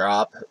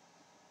 4-drop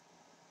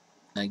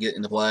and get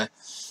into play.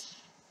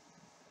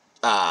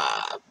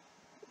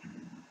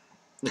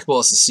 Nicol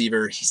Bolas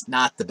Deceiver. He's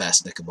not the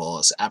best Nicol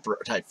Bolas.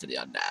 Appetite for the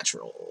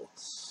Unnatural.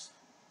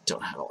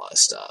 Don't have a lot of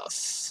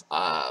stuff.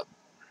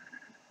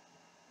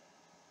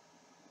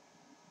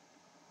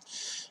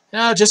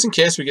 Just in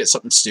case we get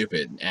something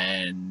stupid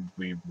and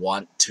we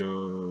want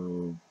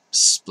to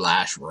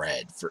splash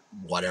red for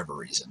whatever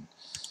reason,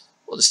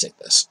 we'll just take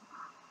this.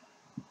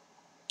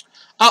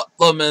 Oh,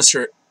 Love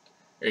Minister.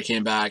 He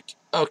came back.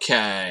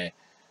 Okay.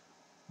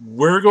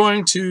 We're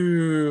going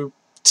to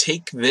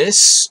take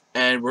this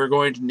and we're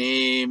going to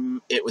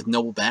name it with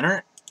Noble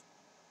Banner.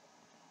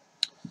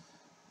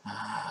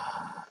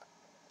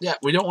 Yeah,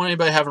 we don't want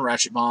anybody having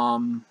Ratchet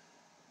Bomb.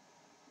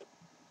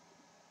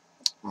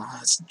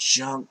 That's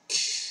junk.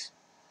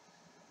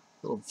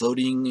 Little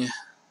voting.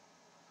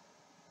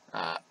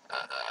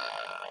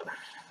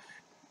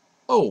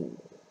 Oh,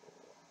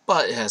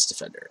 but it has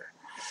Defender.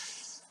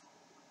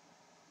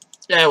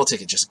 Yeah, we'll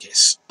take it just in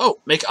case. Oh,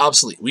 make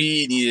obsolete.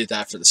 We needed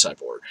that for the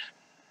sideboard.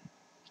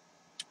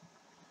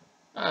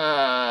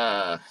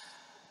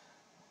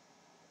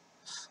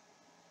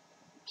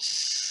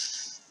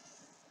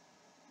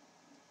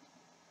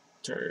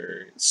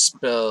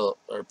 Spell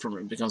or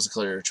permanent becomes a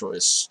clear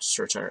choice.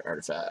 Destroy target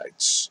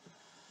artifacts.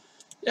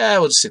 Yeah,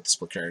 we'll just take the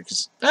split card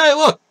because hey,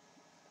 look,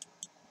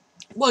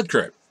 Blood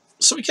Crypt.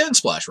 So we can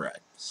splash red.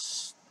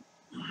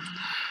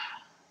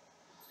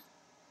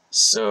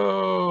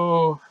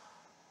 So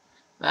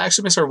that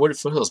actually makes our Wooded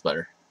Foothills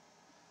better.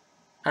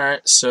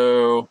 Alright,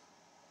 so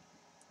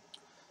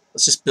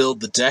let's just build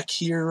the deck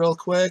here real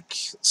quick.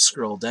 Let's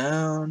scroll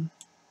down.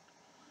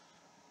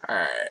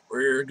 Alright,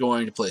 we're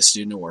going to play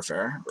Student of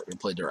Warfare. We're going to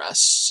play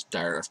Duress,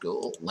 Dire of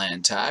Ghoul,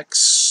 Land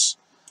Tax,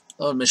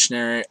 Lone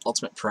Missionary,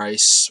 Ultimate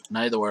Price,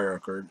 Knight of the Wire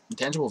Record,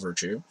 Intangible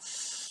Virtue,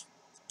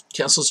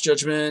 Council's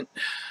Judgment,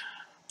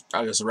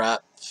 Raga's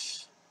Wrap.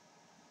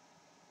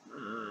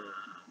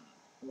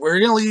 We're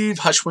going to leave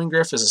Hushwing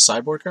Griff as a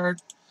sideboard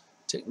card.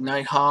 Take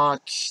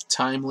Nighthawk,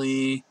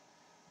 Timely,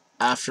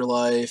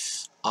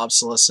 Afterlife,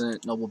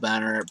 Obsolescent, Noble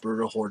Banner,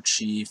 Brutal Horde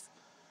Chief.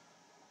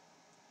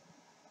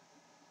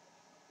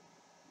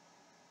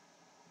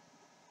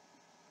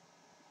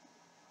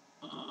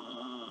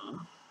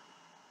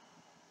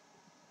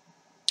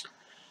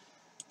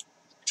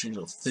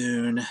 Tringle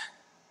Thune.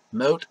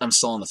 Moat, I'm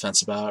still on the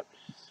fence about.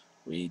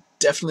 We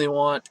definitely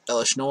want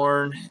Elesh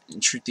Norn,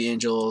 Entreat the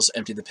Angels,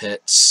 Empty the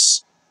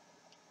Pits,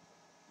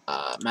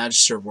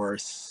 Magister of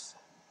Worth,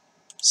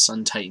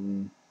 Sun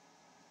Titan,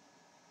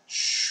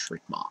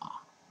 Shriekmaw.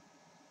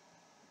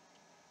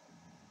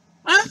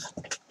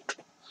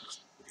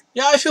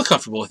 Yeah, I feel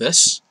comfortable with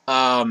this.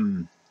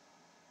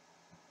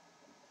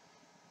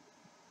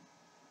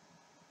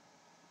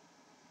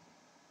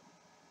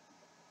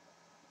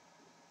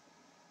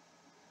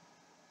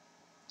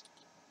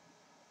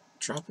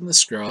 Drop in the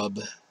Scrub,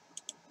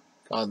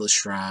 Godless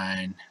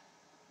Shrine,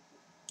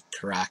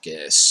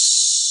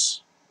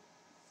 Caracas.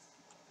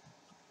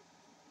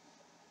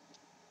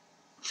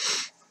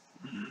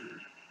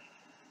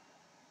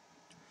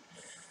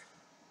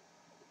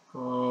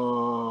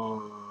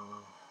 Oh.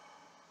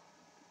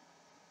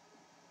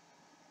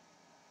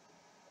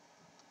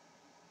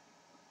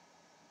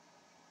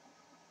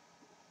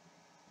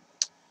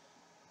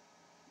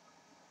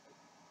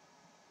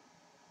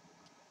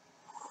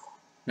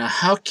 Now,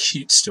 how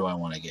cute do I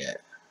want to get?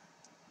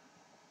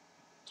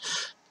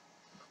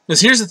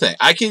 Because here's the thing.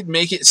 I could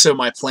make it so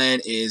my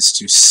plan is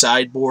to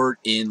sideboard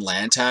in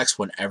land tax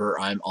whenever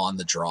I'm on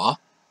the draw.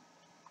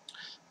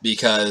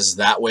 Because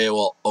that way it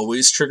will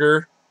always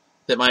trigger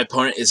that my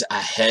opponent is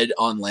ahead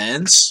on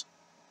lands.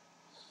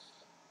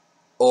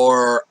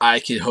 Or I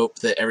could hope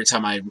that every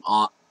time I'm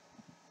on...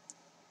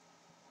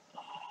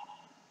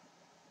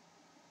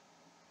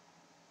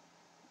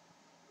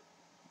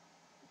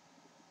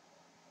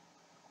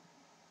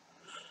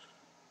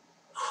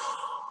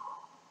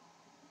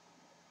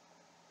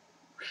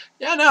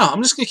 Yeah, no,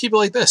 I'm just going to keep it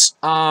like this.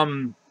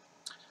 Alright,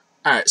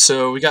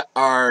 so we got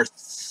our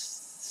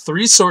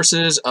 3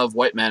 sources of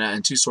white mana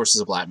and 2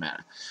 sources of black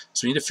mana.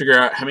 So we need to figure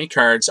out how many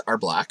cards are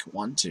black.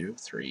 1, 2,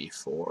 3,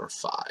 4,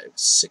 5,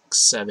 6,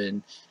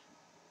 7,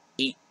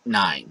 8,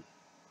 9.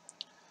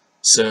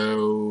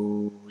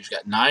 So we've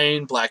got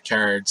 9 black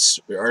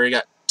cards. We already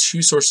got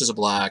 2 sources of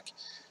black.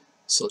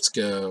 So let's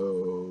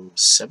go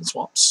 7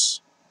 swamps.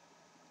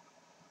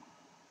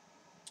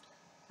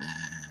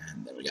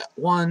 And then we got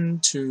 1,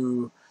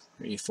 2,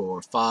 3,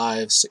 4,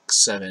 5, 6,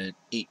 7,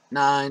 8,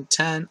 9,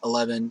 10,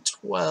 11,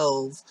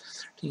 12,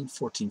 13,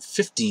 14,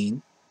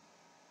 15.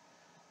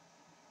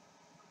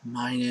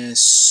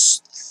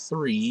 Minus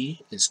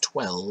 3 is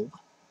 12.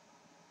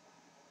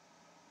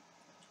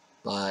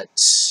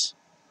 But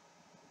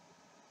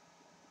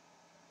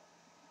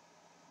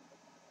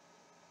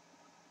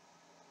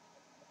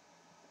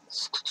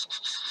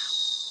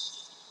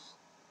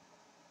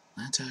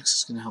land tax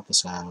is going to help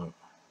us out.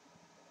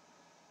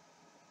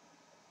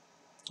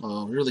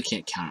 Well, we really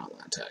can't count out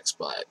land tax,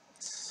 but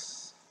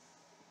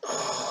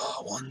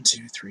 1,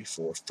 2, 3,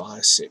 4,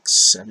 5, 6,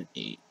 7,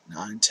 8,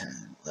 9,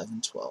 10,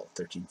 11, 12,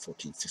 13,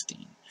 14,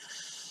 15.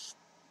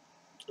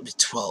 It'll be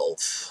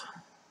 12.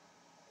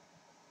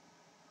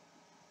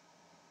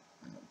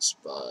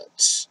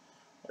 But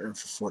I earned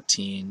for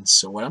 14.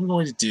 So what I'm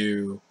going to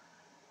do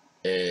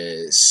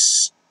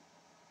is,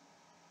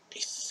 I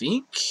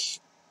think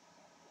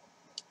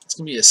it's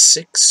going to be a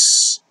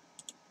 6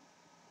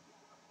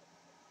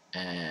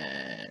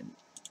 and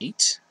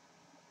 8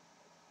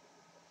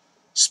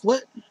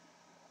 split.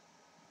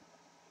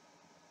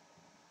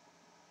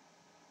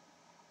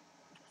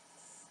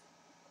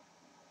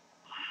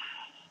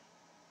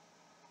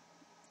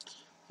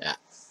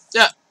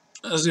 Yeah.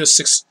 Let's do a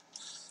 6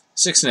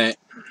 and 8.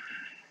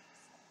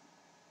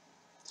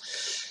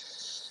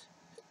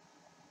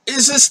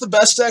 Is this the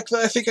best deck that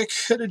I think I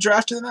could have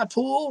drafted in that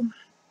pool?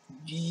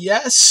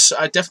 Yes,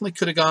 I definitely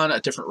could have gone a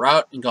different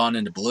route and gone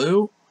into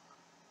blue.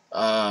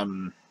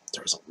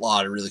 There was a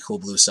lot of really cool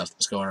blue stuff that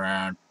was going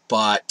around,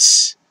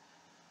 but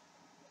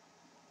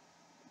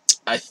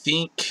I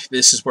think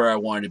this is where I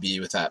wanted to be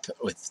with that.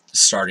 With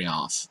starting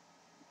off,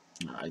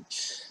 I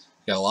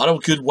got a lot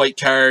of good white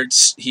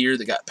cards here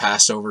that got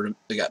passed over.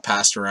 They got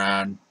passed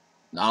around.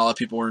 Not a lot of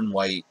people were in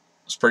white.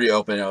 It was pretty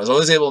open. I was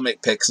always able to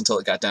make picks until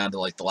it got down to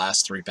like the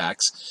last 3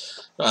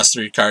 packs, last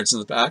 3 cards in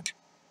the pack.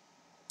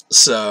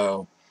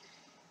 So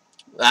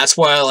that's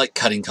why I like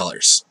cutting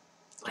colors.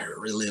 I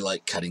really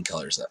like cutting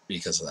colors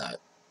because of that.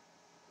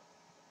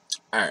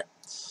 Alright,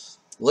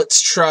 let's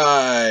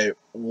try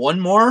one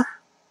more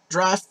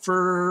draft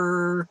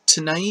for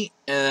tonight,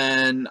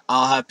 and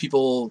I'll have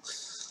people,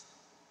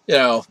 you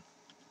know,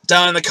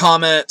 down in the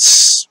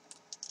comments,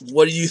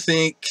 what do you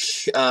think,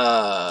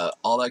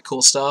 all that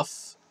cool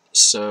stuff.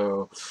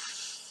 So,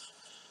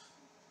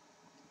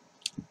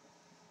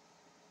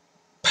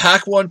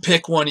 pack 1,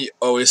 pick 1, you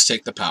always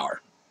take the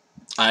power.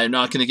 I'm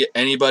not going to get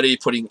anybody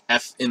putting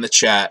F in the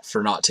chat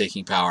for not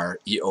taking power.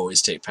 You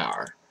always take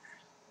power.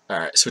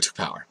 Alright, so we took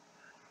power.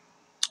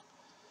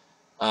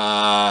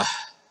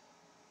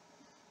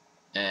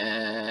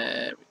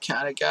 And we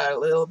kind of got a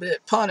little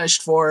bit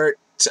punished for it.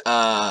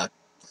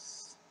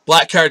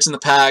 Black cards in the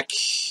pack.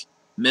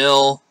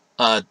 Mill.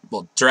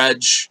 Well,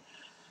 Dredge.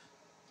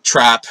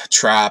 Trap.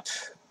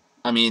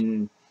 I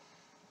mean,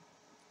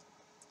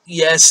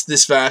 yes,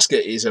 this Vraska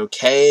is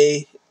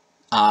okay.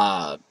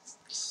 But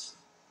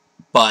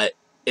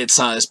it's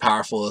not as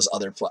powerful as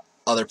other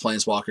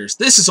Planeswalkers.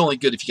 This is only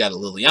good if you got a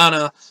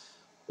Liliana,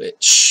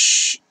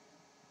 which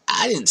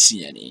I didn't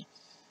see any.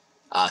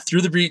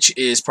 Through the Breach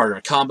is part of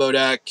a combo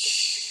deck.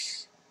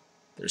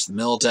 There's the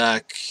Mill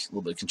deck, a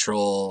little bit of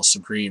control,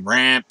 some green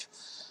ramp,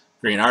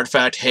 green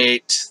artifact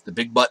hate, the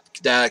big butt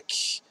deck,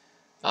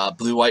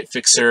 blue-white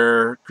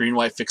fixer,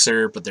 green-white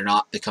fixer, but they're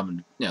not, they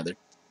come, you know,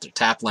 they're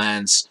tap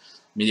lands,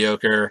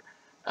 mediocre.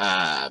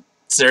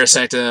 Serra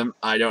Sanctum,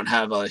 I don't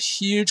have a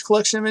huge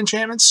collection of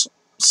enchantments,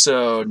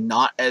 so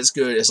not as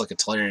good as like a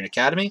Tolarian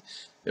Academy.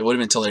 If it would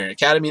have been Tolarian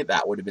Academy,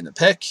 that would have been the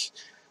pick.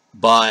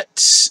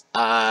 But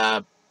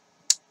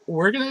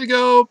we're going to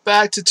go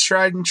back to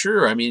tried and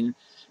true. I mean,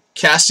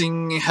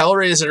 casting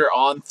Hellraiser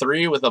on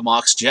 3 with a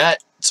Mox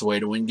Jet, it's a way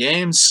to win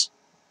games.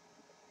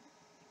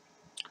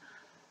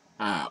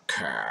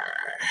 Okay.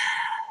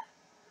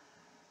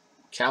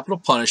 Capital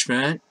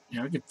Punishment. You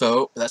know, we could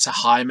vote, but that's a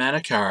high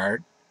mana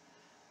card.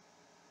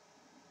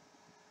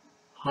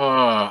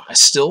 I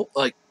still,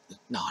 like,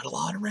 not a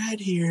lot of red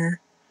here.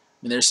 I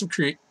mean, there's some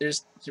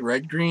there's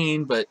red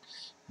green, but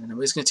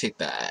nobody's going to take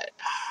that.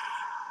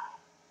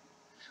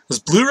 Because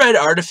blue-red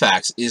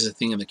artifacts is a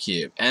thing in the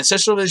cube. And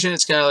Ancestral Vision,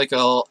 it's kind of like,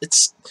 oh,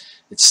 it's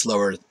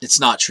slower. It's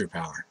not true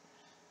power.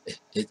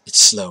 It's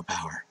slow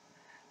power.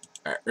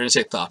 Alright, we're going to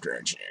take Thopter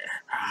Engineer.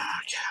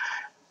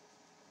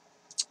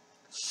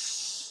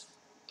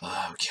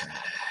 Okay.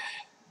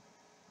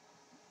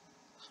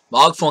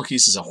 Mog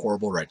Flunkies is a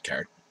horrible red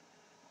card.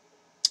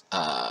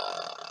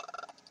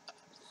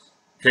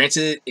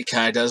 Granted, it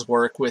kind of does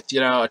work with, you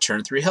know, a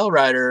turn 3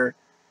 Hellrider.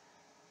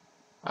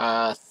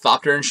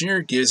 Thopter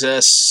Engineer gives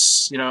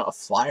us, you know, a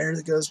flyer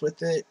that goes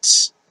with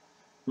it.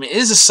 I mean, it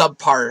is a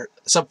subpar,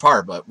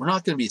 but we're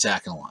not going to be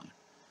attacking alone.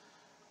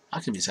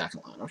 Okay,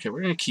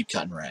 we're going to keep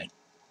cutting red.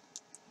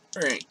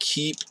 We're going to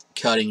keep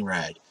cutting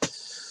red.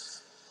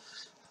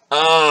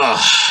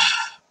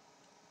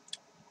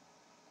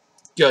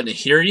 Go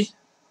Nahiri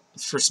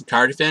for some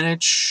card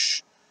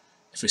advantage.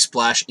 If we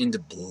splash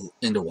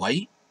into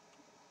white.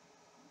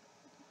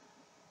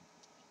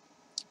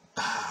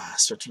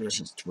 Stretch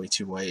version is way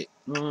too white.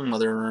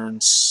 Mother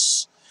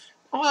Urns.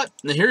 You know what?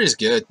 Nahiri's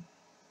good.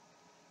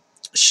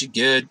 She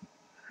good.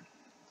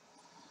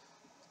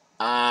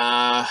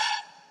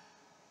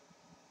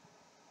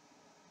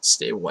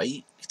 Stay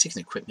white. Take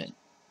an equipment.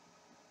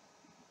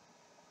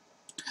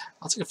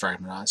 I'll take a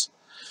Fragmentize.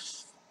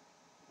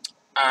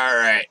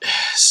 Alright.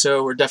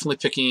 So we're definitely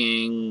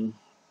picking.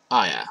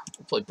 Oh yeah.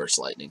 We'll play Burst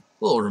Lightning.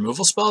 A little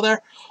removal spell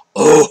there.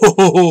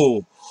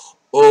 Oh!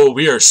 Oh,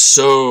 we are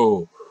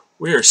so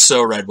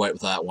red-white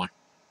with that one.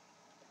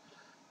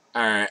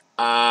 Alright,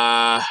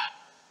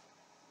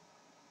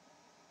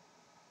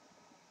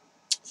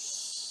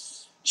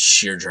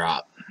 sheer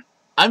drop.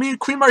 I mean,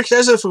 Queen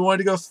Marquesa, if we wanted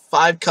to go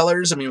 5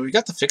 colors, I mean, we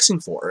got the fixing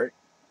for it.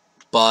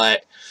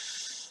 But,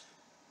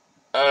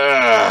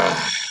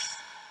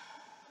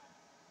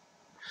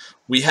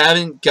 we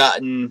haven't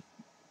gotten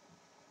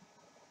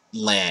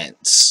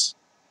lands.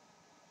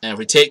 And if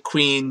we take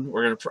Queen,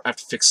 we're going to have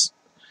to fix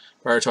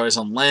prioritize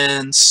on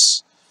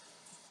lands.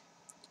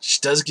 She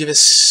does give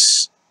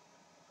us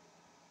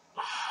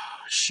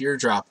sheer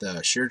drop,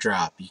 though. Sheer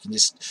drop. You can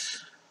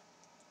just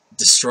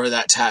destroy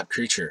that tap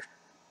creature.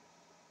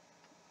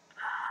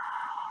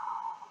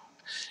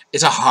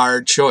 It's a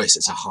hard choice.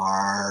 It's a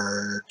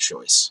hard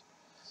choice.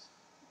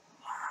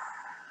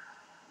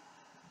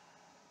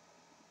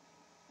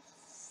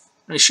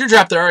 I mean, sheer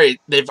drop.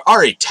 They've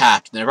already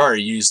tapped. And they've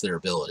already used their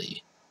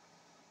ability.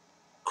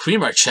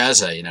 Queen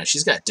Marchesa, you know,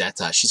 she's got Death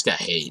Touch. She's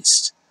got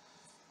haste.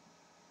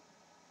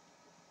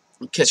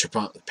 You catch your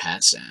opponent with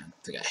Pants Down.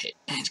 They got hate.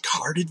 And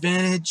card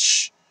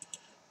advantage.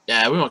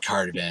 Yeah, we want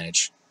card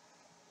advantage.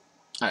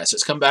 Alright, so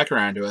it's come back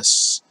around to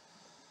us.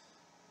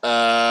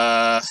 No.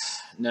 I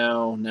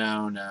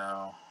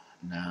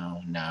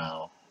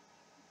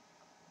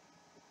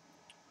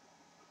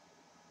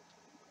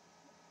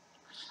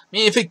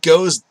mean, if it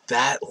goes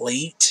that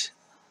late...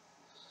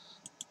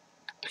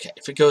 Okay,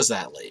 if it goes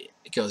that late,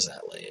 it goes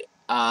that late.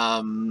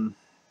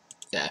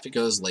 Yeah, if it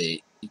goes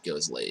late, it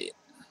goes late.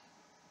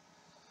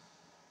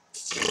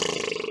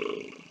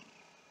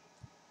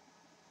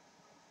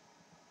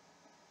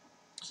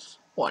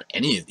 Want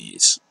any of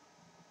these.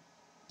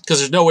 Because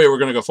there's no way we're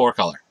going to go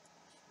 4-color.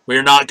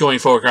 We're not going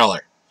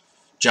 4-color.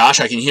 Josh,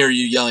 I can hear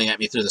you yelling at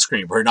me through the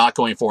screen. We're not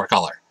going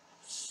 4-color.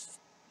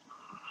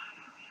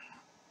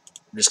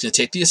 I'm just going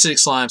to take the acidic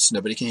slime so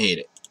nobody can hate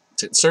it.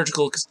 Take the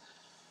surgical because...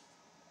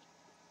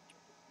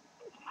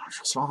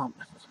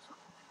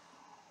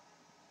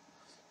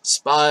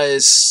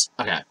 Spies.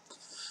 Okay.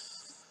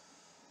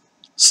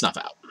 Snuff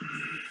out.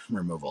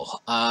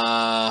 Removal.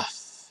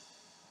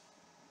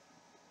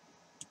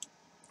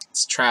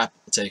 It's a trap.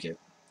 I'll take it.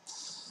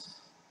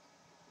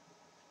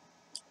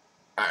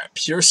 Alright.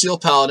 Pure Seal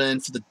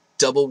Paladin for the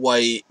double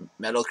white.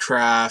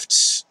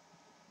 Metalcraft.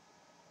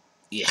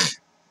 Yeah.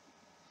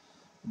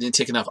 Didn't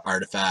take enough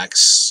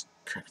artifacts.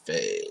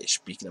 Crackfish.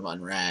 Beacon of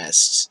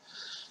Unrest.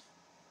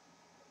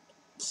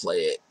 Play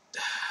it.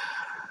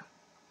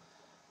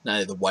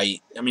 Neither the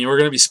white. I mean, we're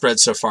going to be spread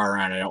so far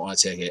around, I don't want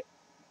to take it.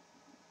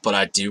 But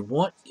I do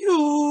want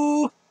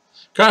you.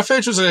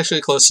 Crackfish was actually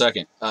a close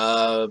second.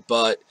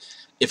 But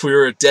if we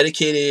were a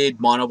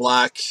dedicated mono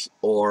black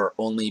or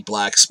only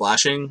black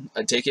splashing,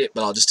 I'd take it,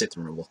 but I'll just take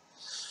the removal.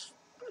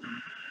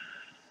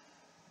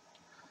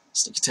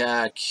 Sneak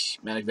Attack,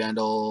 Manic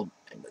Vandal,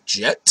 and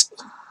Jet.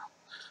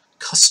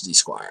 Custody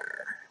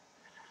Squire.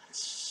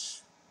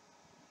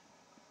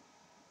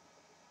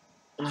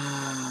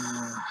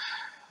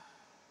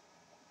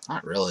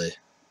 Not really.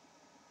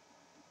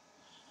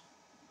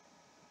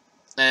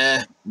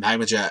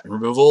 Magma Jet.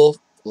 Removal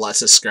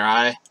lets us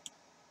scry.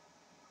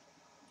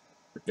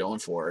 We're going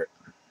for it.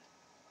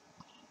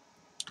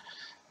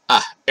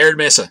 Arid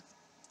Mesa.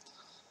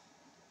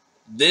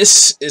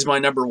 This is my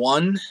number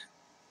 1.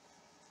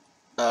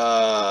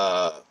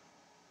 Number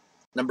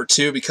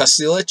 2 would be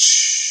Custody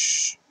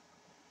Lich.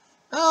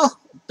 Oh,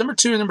 number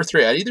 2 and number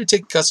 3. I'd either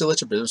take Custody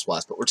Lich or Business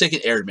Blast, but we're taking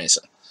Arid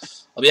Mesa.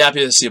 I'll be happy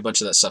to see a bunch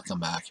of that stuff come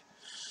back.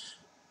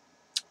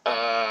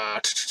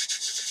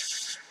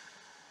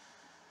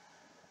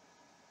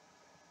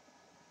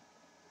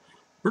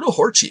 Brutal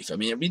Horde Chief. I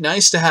mean, it'd be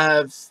nice to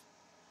have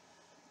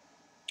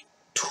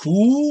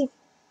 2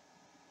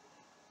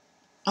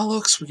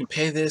 outlooks. We can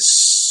pay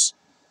this.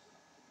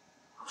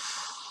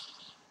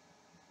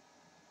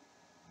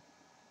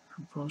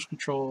 Opponent's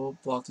control,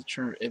 block the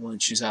turn, able to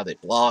choose how they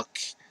block.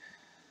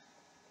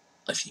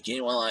 If you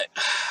gain 1 life.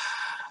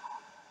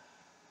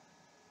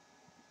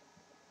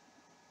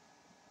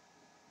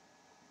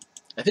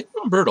 I think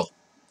we're going Brutal.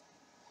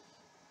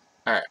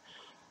 Alright.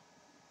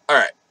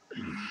 Alright.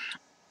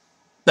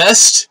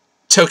 Best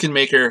token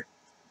maker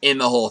in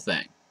the whole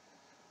thing.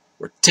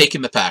 We're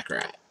taking the Pack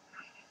Rat.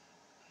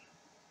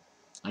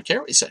 I don't care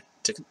what you said.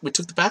 We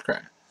took the Pack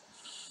Rat.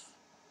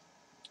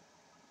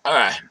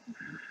 Alright.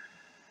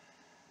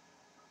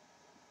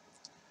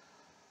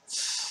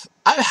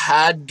 I've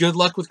had good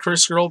luck with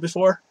Curse Scroll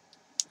before.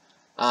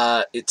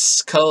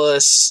 It's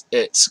colorless.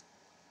 It's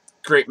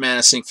great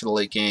mana sink for the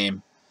late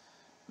game.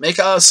 Make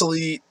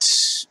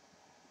obsolete.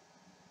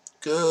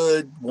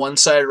 Good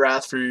one-sided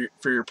wrath for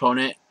your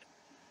opponent.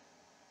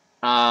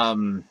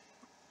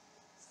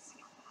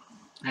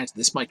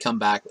 This might come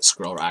back with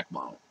Scroll Rack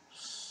mode.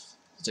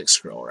 I'll take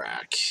Scroll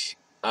Rack.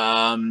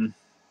 I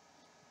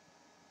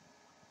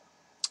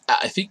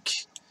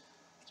think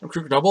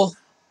Kruger Double.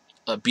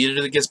 Beat it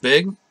if it gets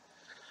big.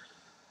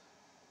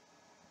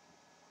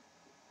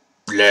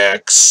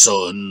 Black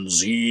Sun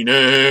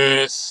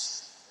Zenith.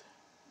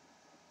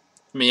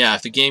 I mean, yeah,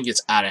 if the game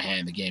gets out of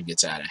hand, the game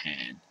gets out of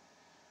hand.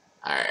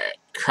 Alright,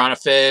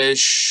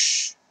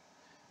 Chronofish.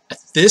 At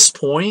this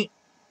point,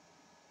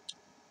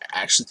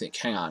 actually think,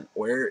 hang on,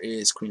 where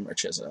is Queen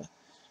Marchesa?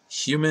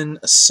 Human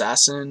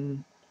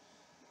Assassin,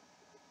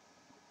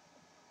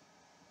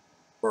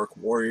 Orc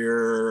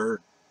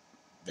Warrior,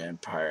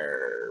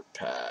 Vampire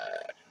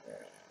Pack,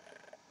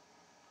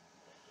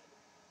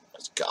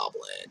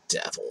 Goblin,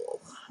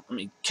 Devil. I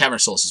mean, Cavern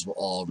Souls is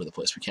all over the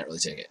place. We can't really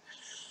take it.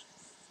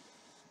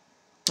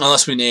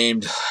 Unless we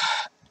named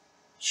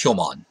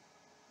Hyomon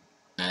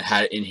and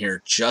had it in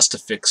here just to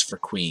fix for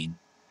Queen.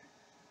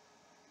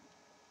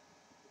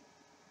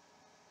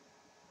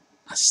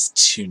 That's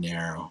too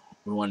narrow.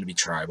 We wanted to be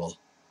tribal.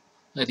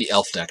 Like the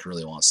elf deck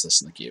really wants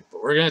this in the cube,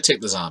 but we're going to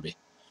take the zombie.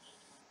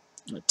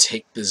 I'm going to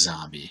take the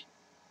zombie.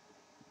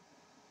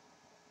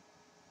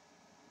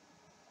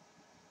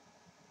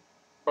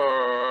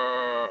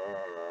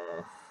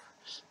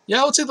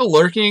 Yeah, we'll take the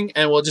lurking,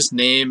 and we'll just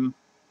name...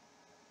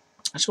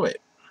 Actually, wait.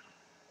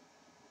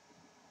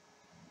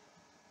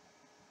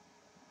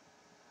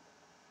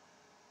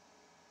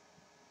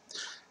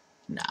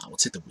 Nah, we'll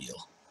take the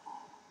wheel.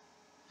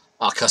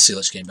 Oh,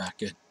 Kasilich came back.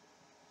 Good.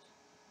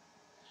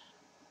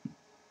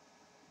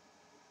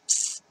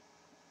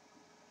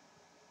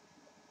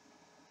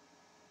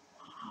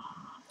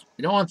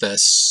 We don't want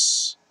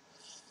this.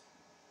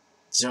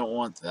 Don't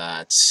want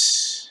that.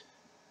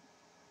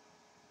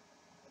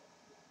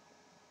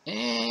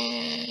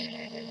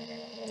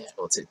 And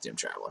we'll take Doom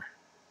Traveler.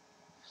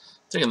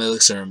 Taking the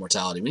Elixir of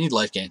Immortality. We need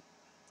life gain.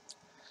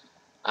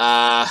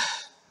 Not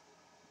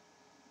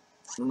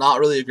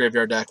really a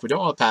graveyard deck. We don't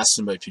want to pass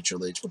somebody Future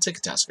Leech. We'll take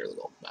a Tasker the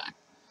Golden back.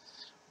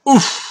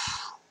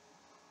 Oof.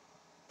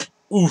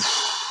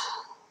 Oof.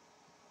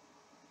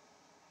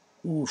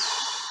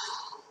 Oof.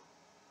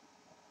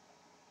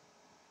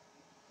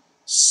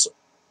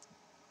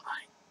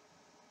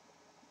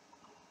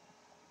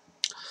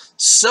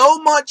 So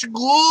much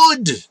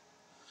good.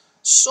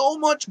 So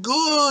much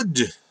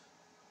good.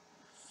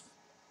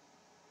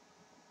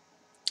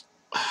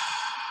 I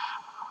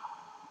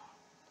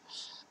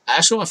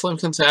actually want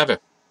Flameclip to have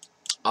it.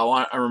 I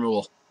want a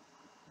removal.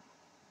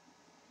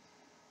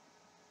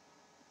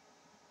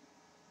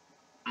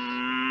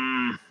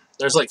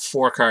 There's like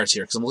 4 cards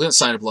here because I'm looking at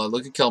Sign of Blood,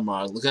 looking at Kill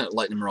Marauder, looking at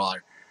Lightning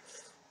Marauder.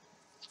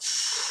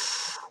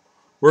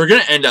 We're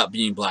gonna end up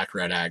being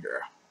black-red aggro.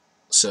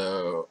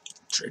 So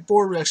trade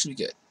board would actually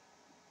be good.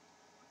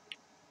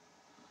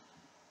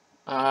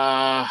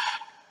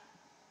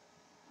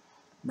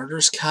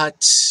 Murderous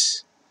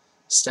Cut,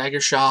 Stagger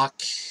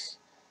Shock,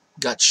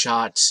 Gut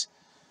Shot,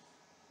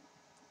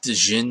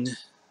 Djinn.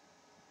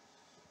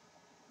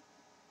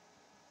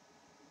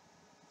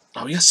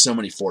 Oh, we got so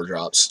many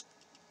 4-drops.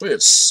 We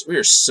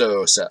are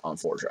so set on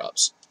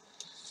 4-drops.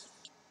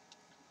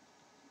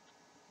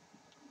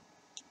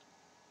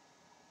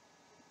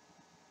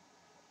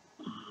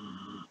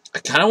 I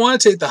kind of want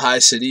to take the High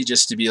City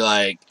just to be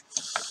like,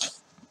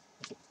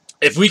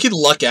 if we could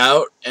luck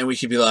out and we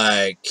could be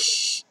like,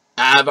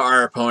 have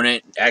our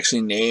opponent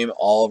actually name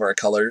all of our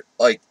colors,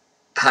 like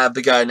have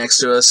the guy next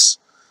to us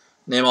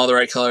name all the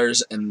right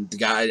colors and the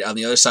guy on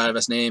the other side of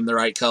us name the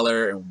right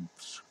color, and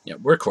you know,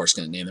 we're of course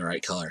going to name the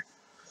right color.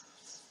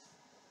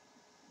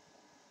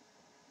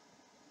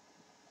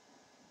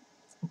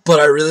 But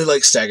I really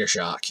like Stagger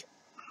Shock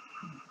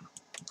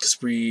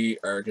because we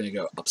are going to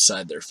go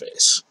upside their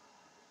face.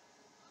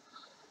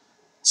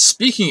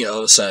 Speaking of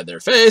upside their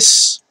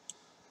face,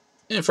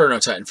 Inferno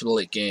Titan for the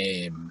late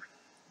game.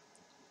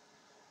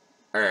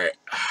 Alright.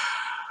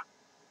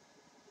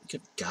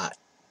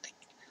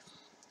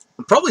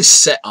 I'm probably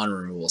set on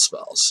removal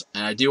spells,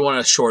 and I do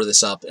want to shore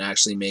this up and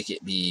actually make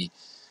it be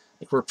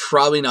like we're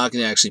probably not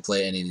going to actually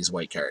play any of these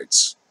white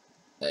cards.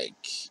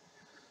 Like,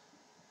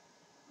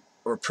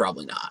 we're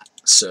probably not.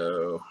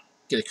 So,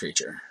 get a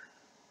creature.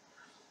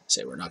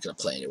 Say we're not going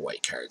to play any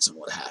white cards, and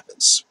what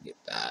happens? We get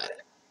that.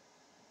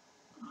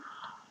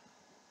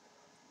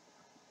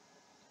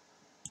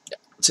 Yeah,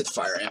 let's hit the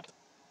Fire Imp.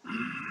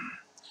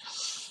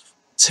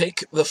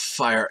 Take the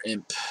Fire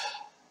Imp.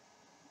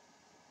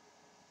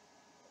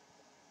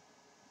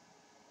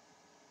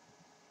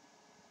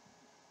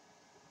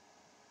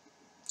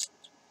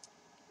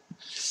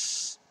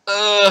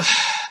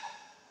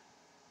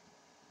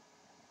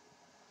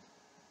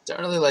 Don't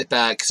really like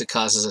that because it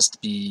causes us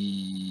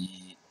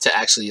to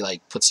actually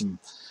like put some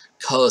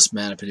colorless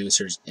mana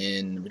producers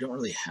in. We don't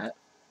really have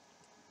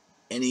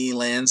any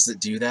lands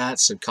that do that,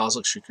 so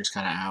Cosmic Shrieker's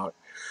kind of out.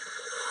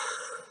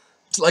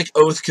 It's like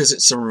Oath because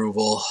it's a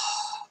removal.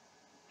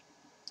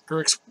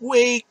 Grixis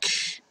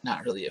Wake,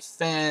 not really a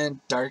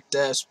fan. Dark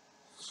Depths,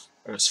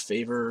 Earth's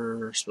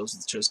Favor, Spells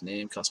with the chosen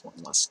name, cost 1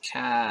 less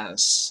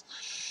cast.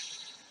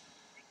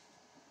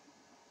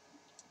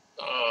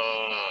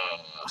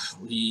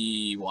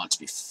 We want to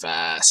be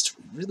fast.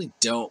 We really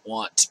don't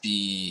want to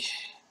be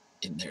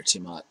in there too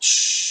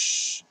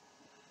much.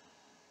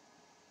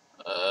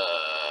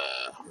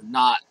 We're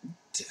not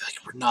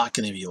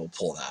going to be able to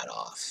pull that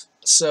off.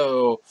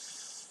 So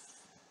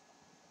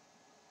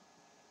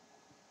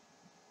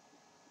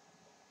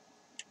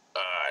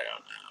I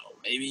don't know.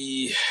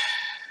 Maybe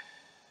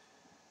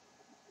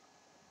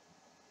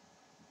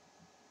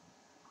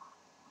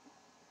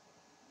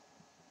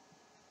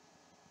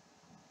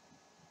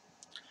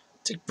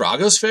Take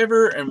Brago's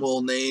Favor, and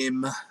we'll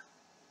name.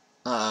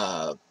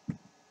 I'll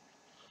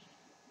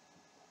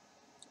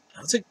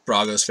take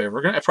Brago's Favor.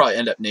 We're gonna probably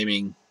end up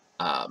naming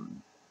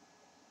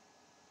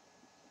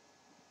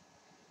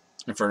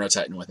Inferno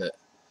Titan with it.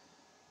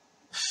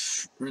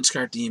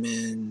 Runescar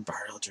Demon,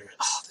 Bar Elder.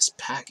 Oh, this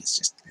pack is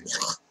just.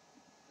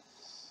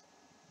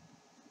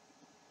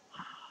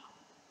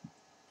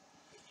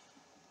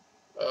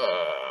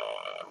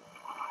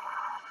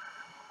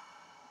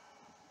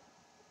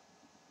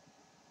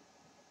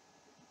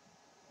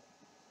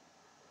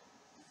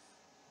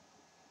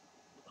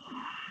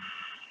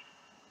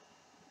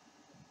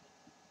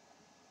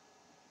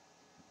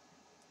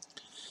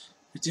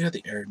 We do have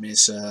the Arid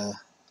Mesa.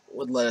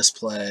 Would let us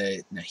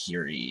play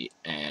Nahiri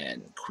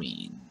and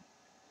Queen.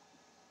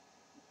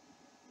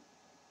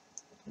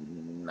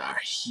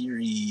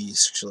 Nahiri,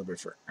 search a little bit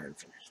for Iron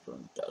Fingers, put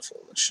on the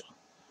battlefield and show.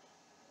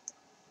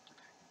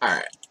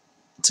 Alright,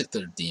 I'll take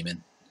the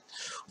demon.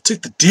 I'll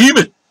take the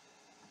demon!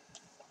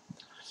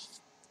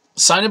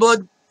 Sign of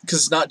Blood, because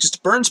it's not just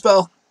a burn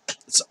spell,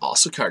 it's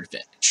also card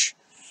advantage.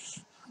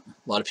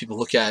 A lot of people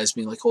look at it as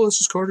being like, oh,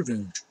 this is card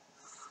advantage.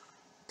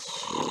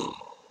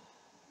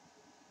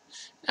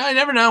 I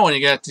never know when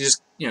you got to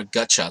just,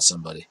 gut shot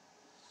somebody.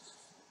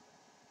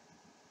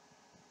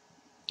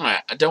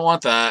 Alright, I don't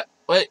want that.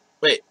 Wait.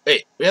 We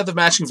have the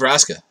matching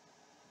Vraska.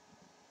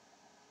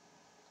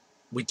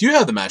 We do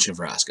have the matching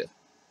Vraska.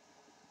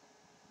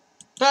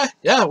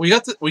 Yeah, we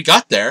got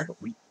there.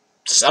 We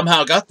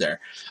somehow got there.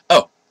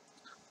 Oh.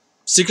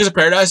 Seekers of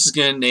Paradise is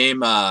gonna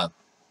name Pack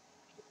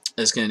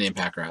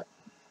Rat.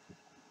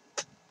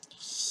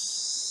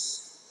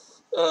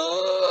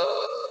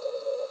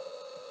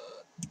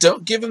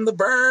 Don't give him the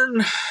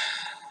burn.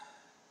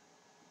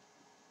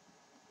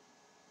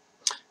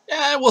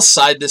 Yeah, we'll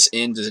side this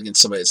in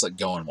against somebody that's like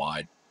going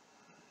wide.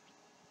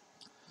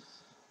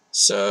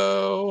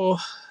 So,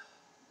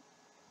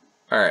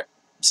 alright.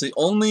 So the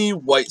only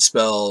white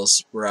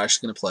spells we're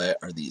actually going to play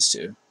are these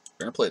two.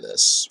 We're going to play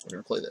this. We're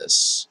going to play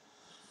this.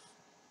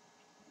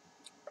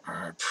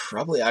 Alright,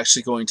 probably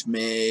actually going to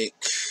make...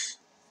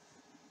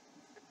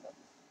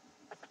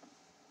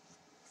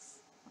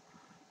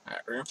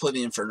 Alright, we're going to play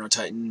the Inferno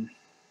Titan.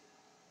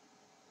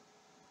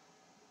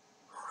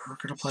 We're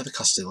going to play the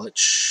Custody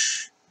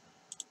Lich.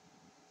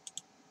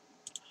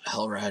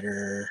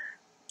 Hellrider.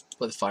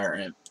 Play the Fire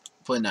Imp.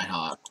 Play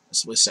Nighthawk.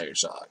 Let's play Stagger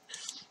Shock.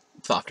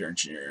 Thopter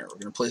Engineer. We're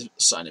going to play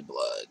Sign of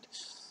Blood.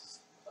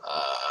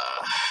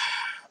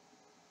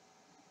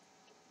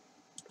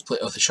 Play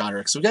Oath of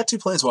Chandra. So we got two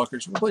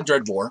Planeswalkers. We're going to play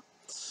Dread War.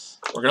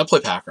 We're going to play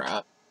Pack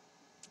Rat.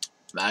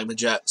 Magma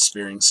Jet.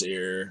 Spearing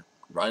Seer.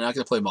 Probably not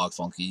going to play Mog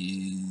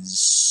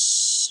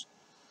Flunkies.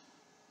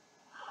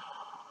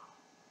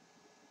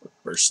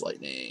 Burst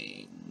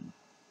Lightning.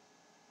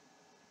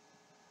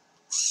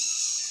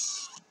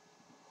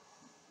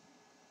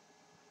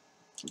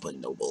 Play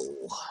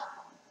Noble.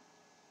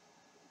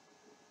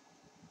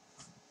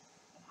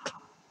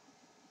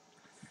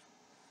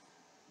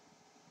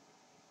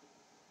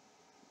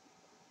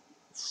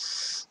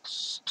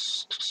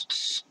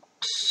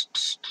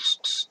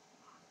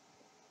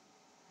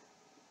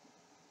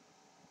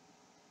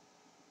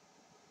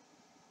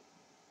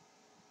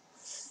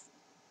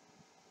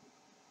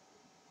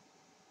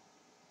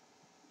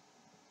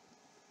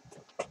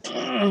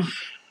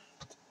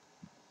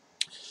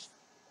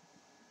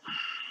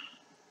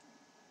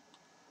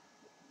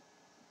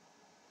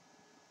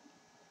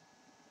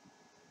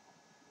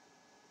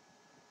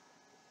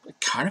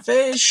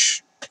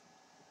 Carnifesh?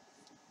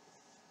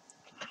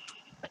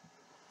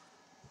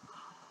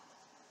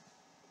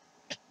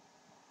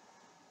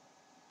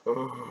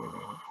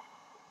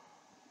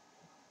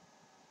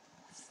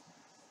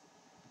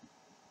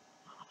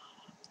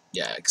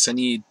 Yeah, because I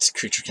need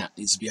creature count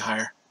needs to be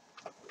higher.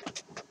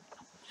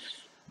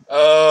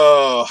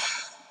 Oh.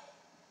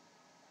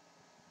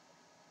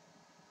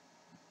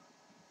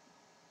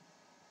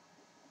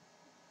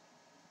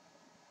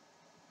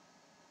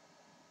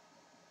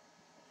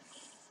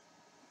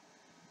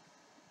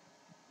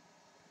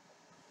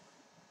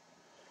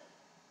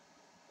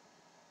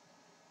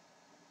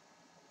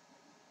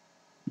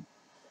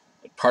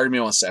 Part of me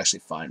wants to actually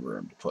find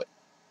room to put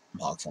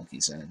Mog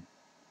Flunkies in.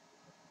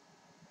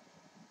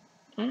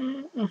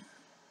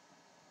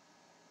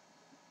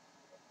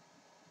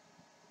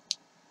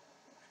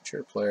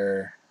 Creature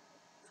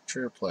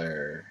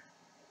player.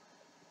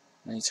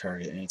 Any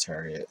target. I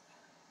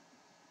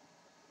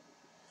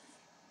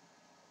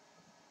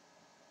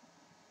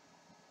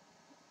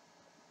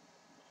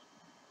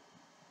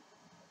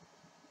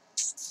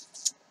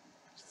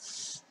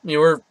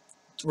mean,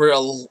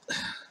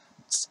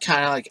 it's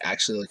kind of like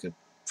actually like a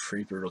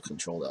pretty brutal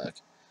control deck.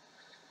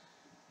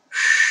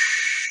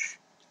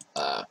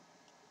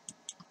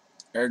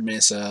 Arid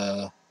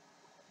Mesa.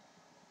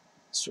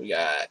 So we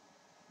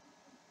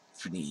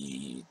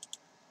need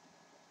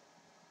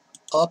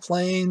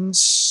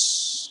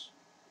planes.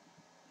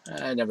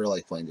 I never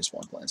like playing just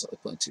one plane, so I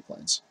like playing two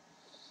planes.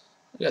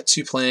 We got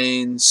 2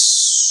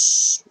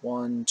 planes.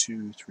 1,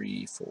 2,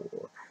 3,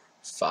 4,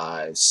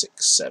 5,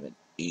 6, 7,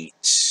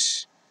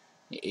 8.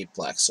 8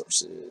 black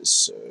sources,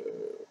 so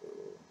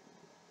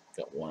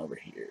got 1 over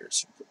here,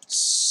 so put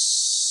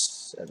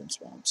 7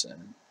 swamps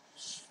in.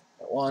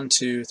 Got 1,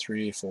 2,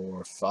 3,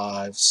 4,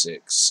 5,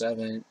 6,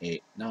 7,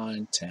 8,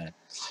 9, 10,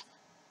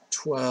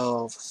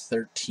 12,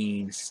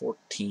 13,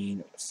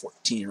 14,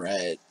 14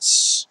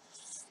 reds.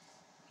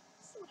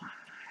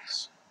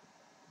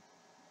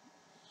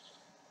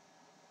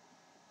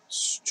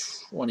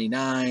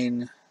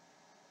 29,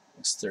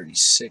 that's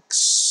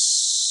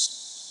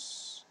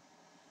 36.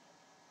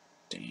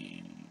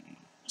 Dang.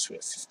 So we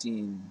have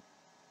 15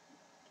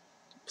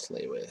 to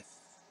play with.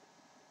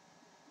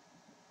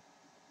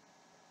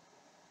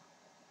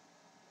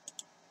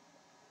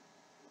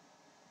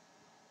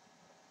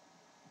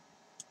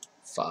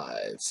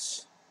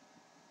 5.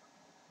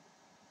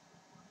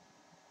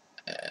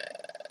 And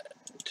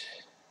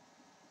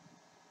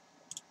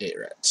 8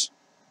 reds.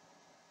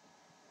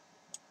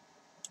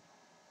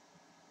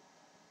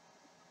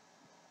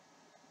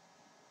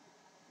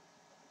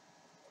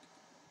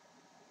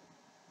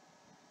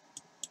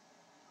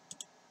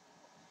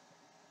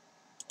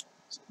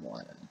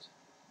 Land.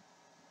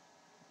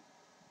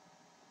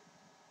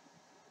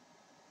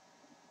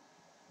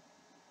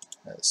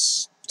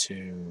 That's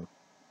 2,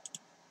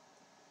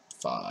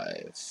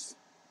 5,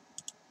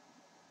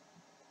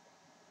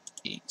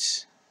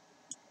 8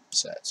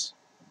 sets.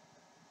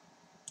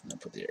 And then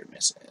put the air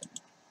miss in.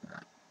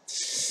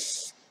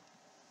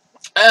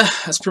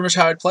 That's pretty much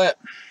how I'd play it.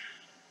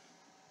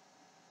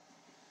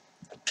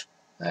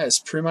 That is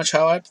pretty much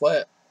how I play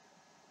it.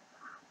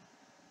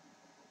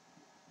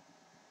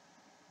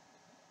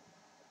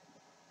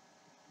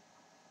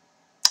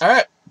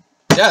 Alright.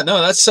 Yeah,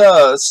 no, that's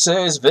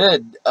today's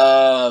vid.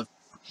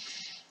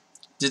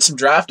 Did some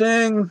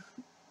drafting.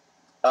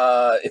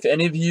 If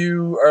any of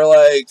you are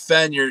like,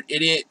 Fen, you're an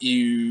idiot,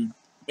 you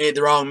made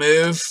the wrong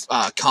move,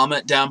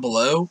 comment down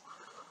below.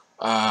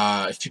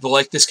 If people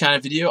like this kind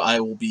of video, I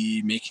will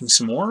be making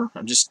some more.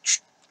 I'm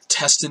just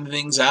testing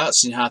things out,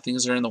 seeing how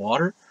things are in the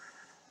water.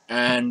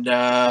 And,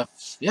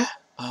 yeah,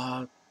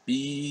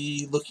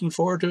 be looking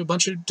forward to a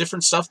bunch of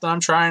different stuff that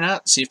I'm trying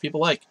out, see if people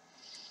like.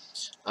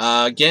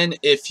 Again,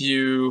 if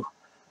you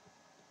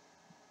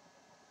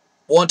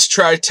want to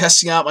try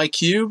testing out my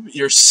cube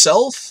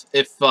yourself,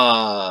 if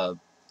you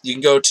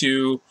can go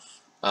to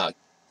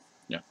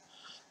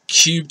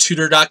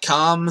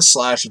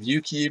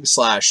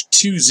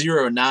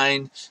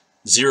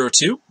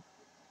cubetutor.com/viewcube/20902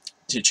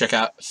 to check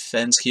out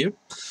Fen's cube.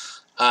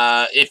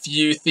 If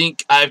you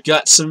think I've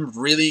got some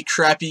really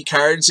crappy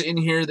cards in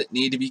here that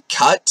need to be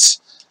cut,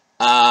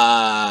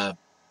 go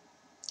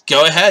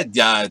ahead,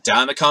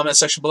 down in the comment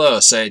section below.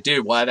 Say,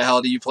 dude, why the hell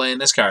are you playing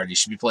this card? You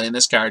should be playing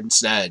this card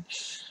instead.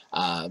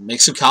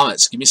 Make some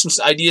comments. Give me some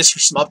ideas for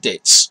some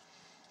updates.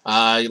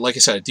 Like I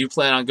said, I do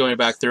plan on going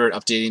back through and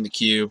updating the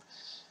cube.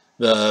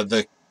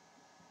 The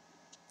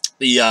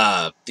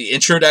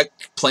intro deck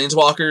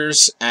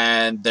Planeswalkers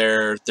and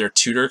their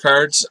tutor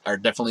cards are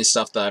definitely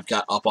stuff that I've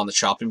got up on the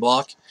chopping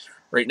block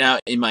right now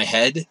in my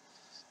head.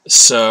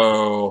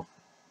 So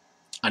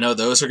I know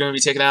those are going to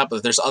be taken out, but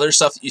if there's other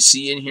stuff that you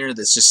see in here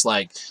that's just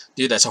like,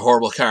 dude, that's a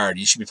horrible card,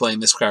 you should be playing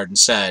this card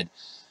instead,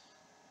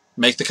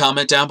 make the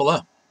comment down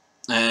below.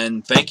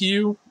 And thank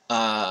you.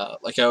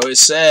 Like I always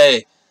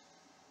say,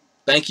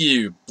 thank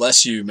you,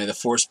 bless you, may the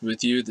force be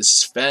with you. This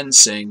is Fen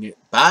saying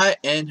bye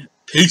and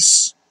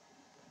peace.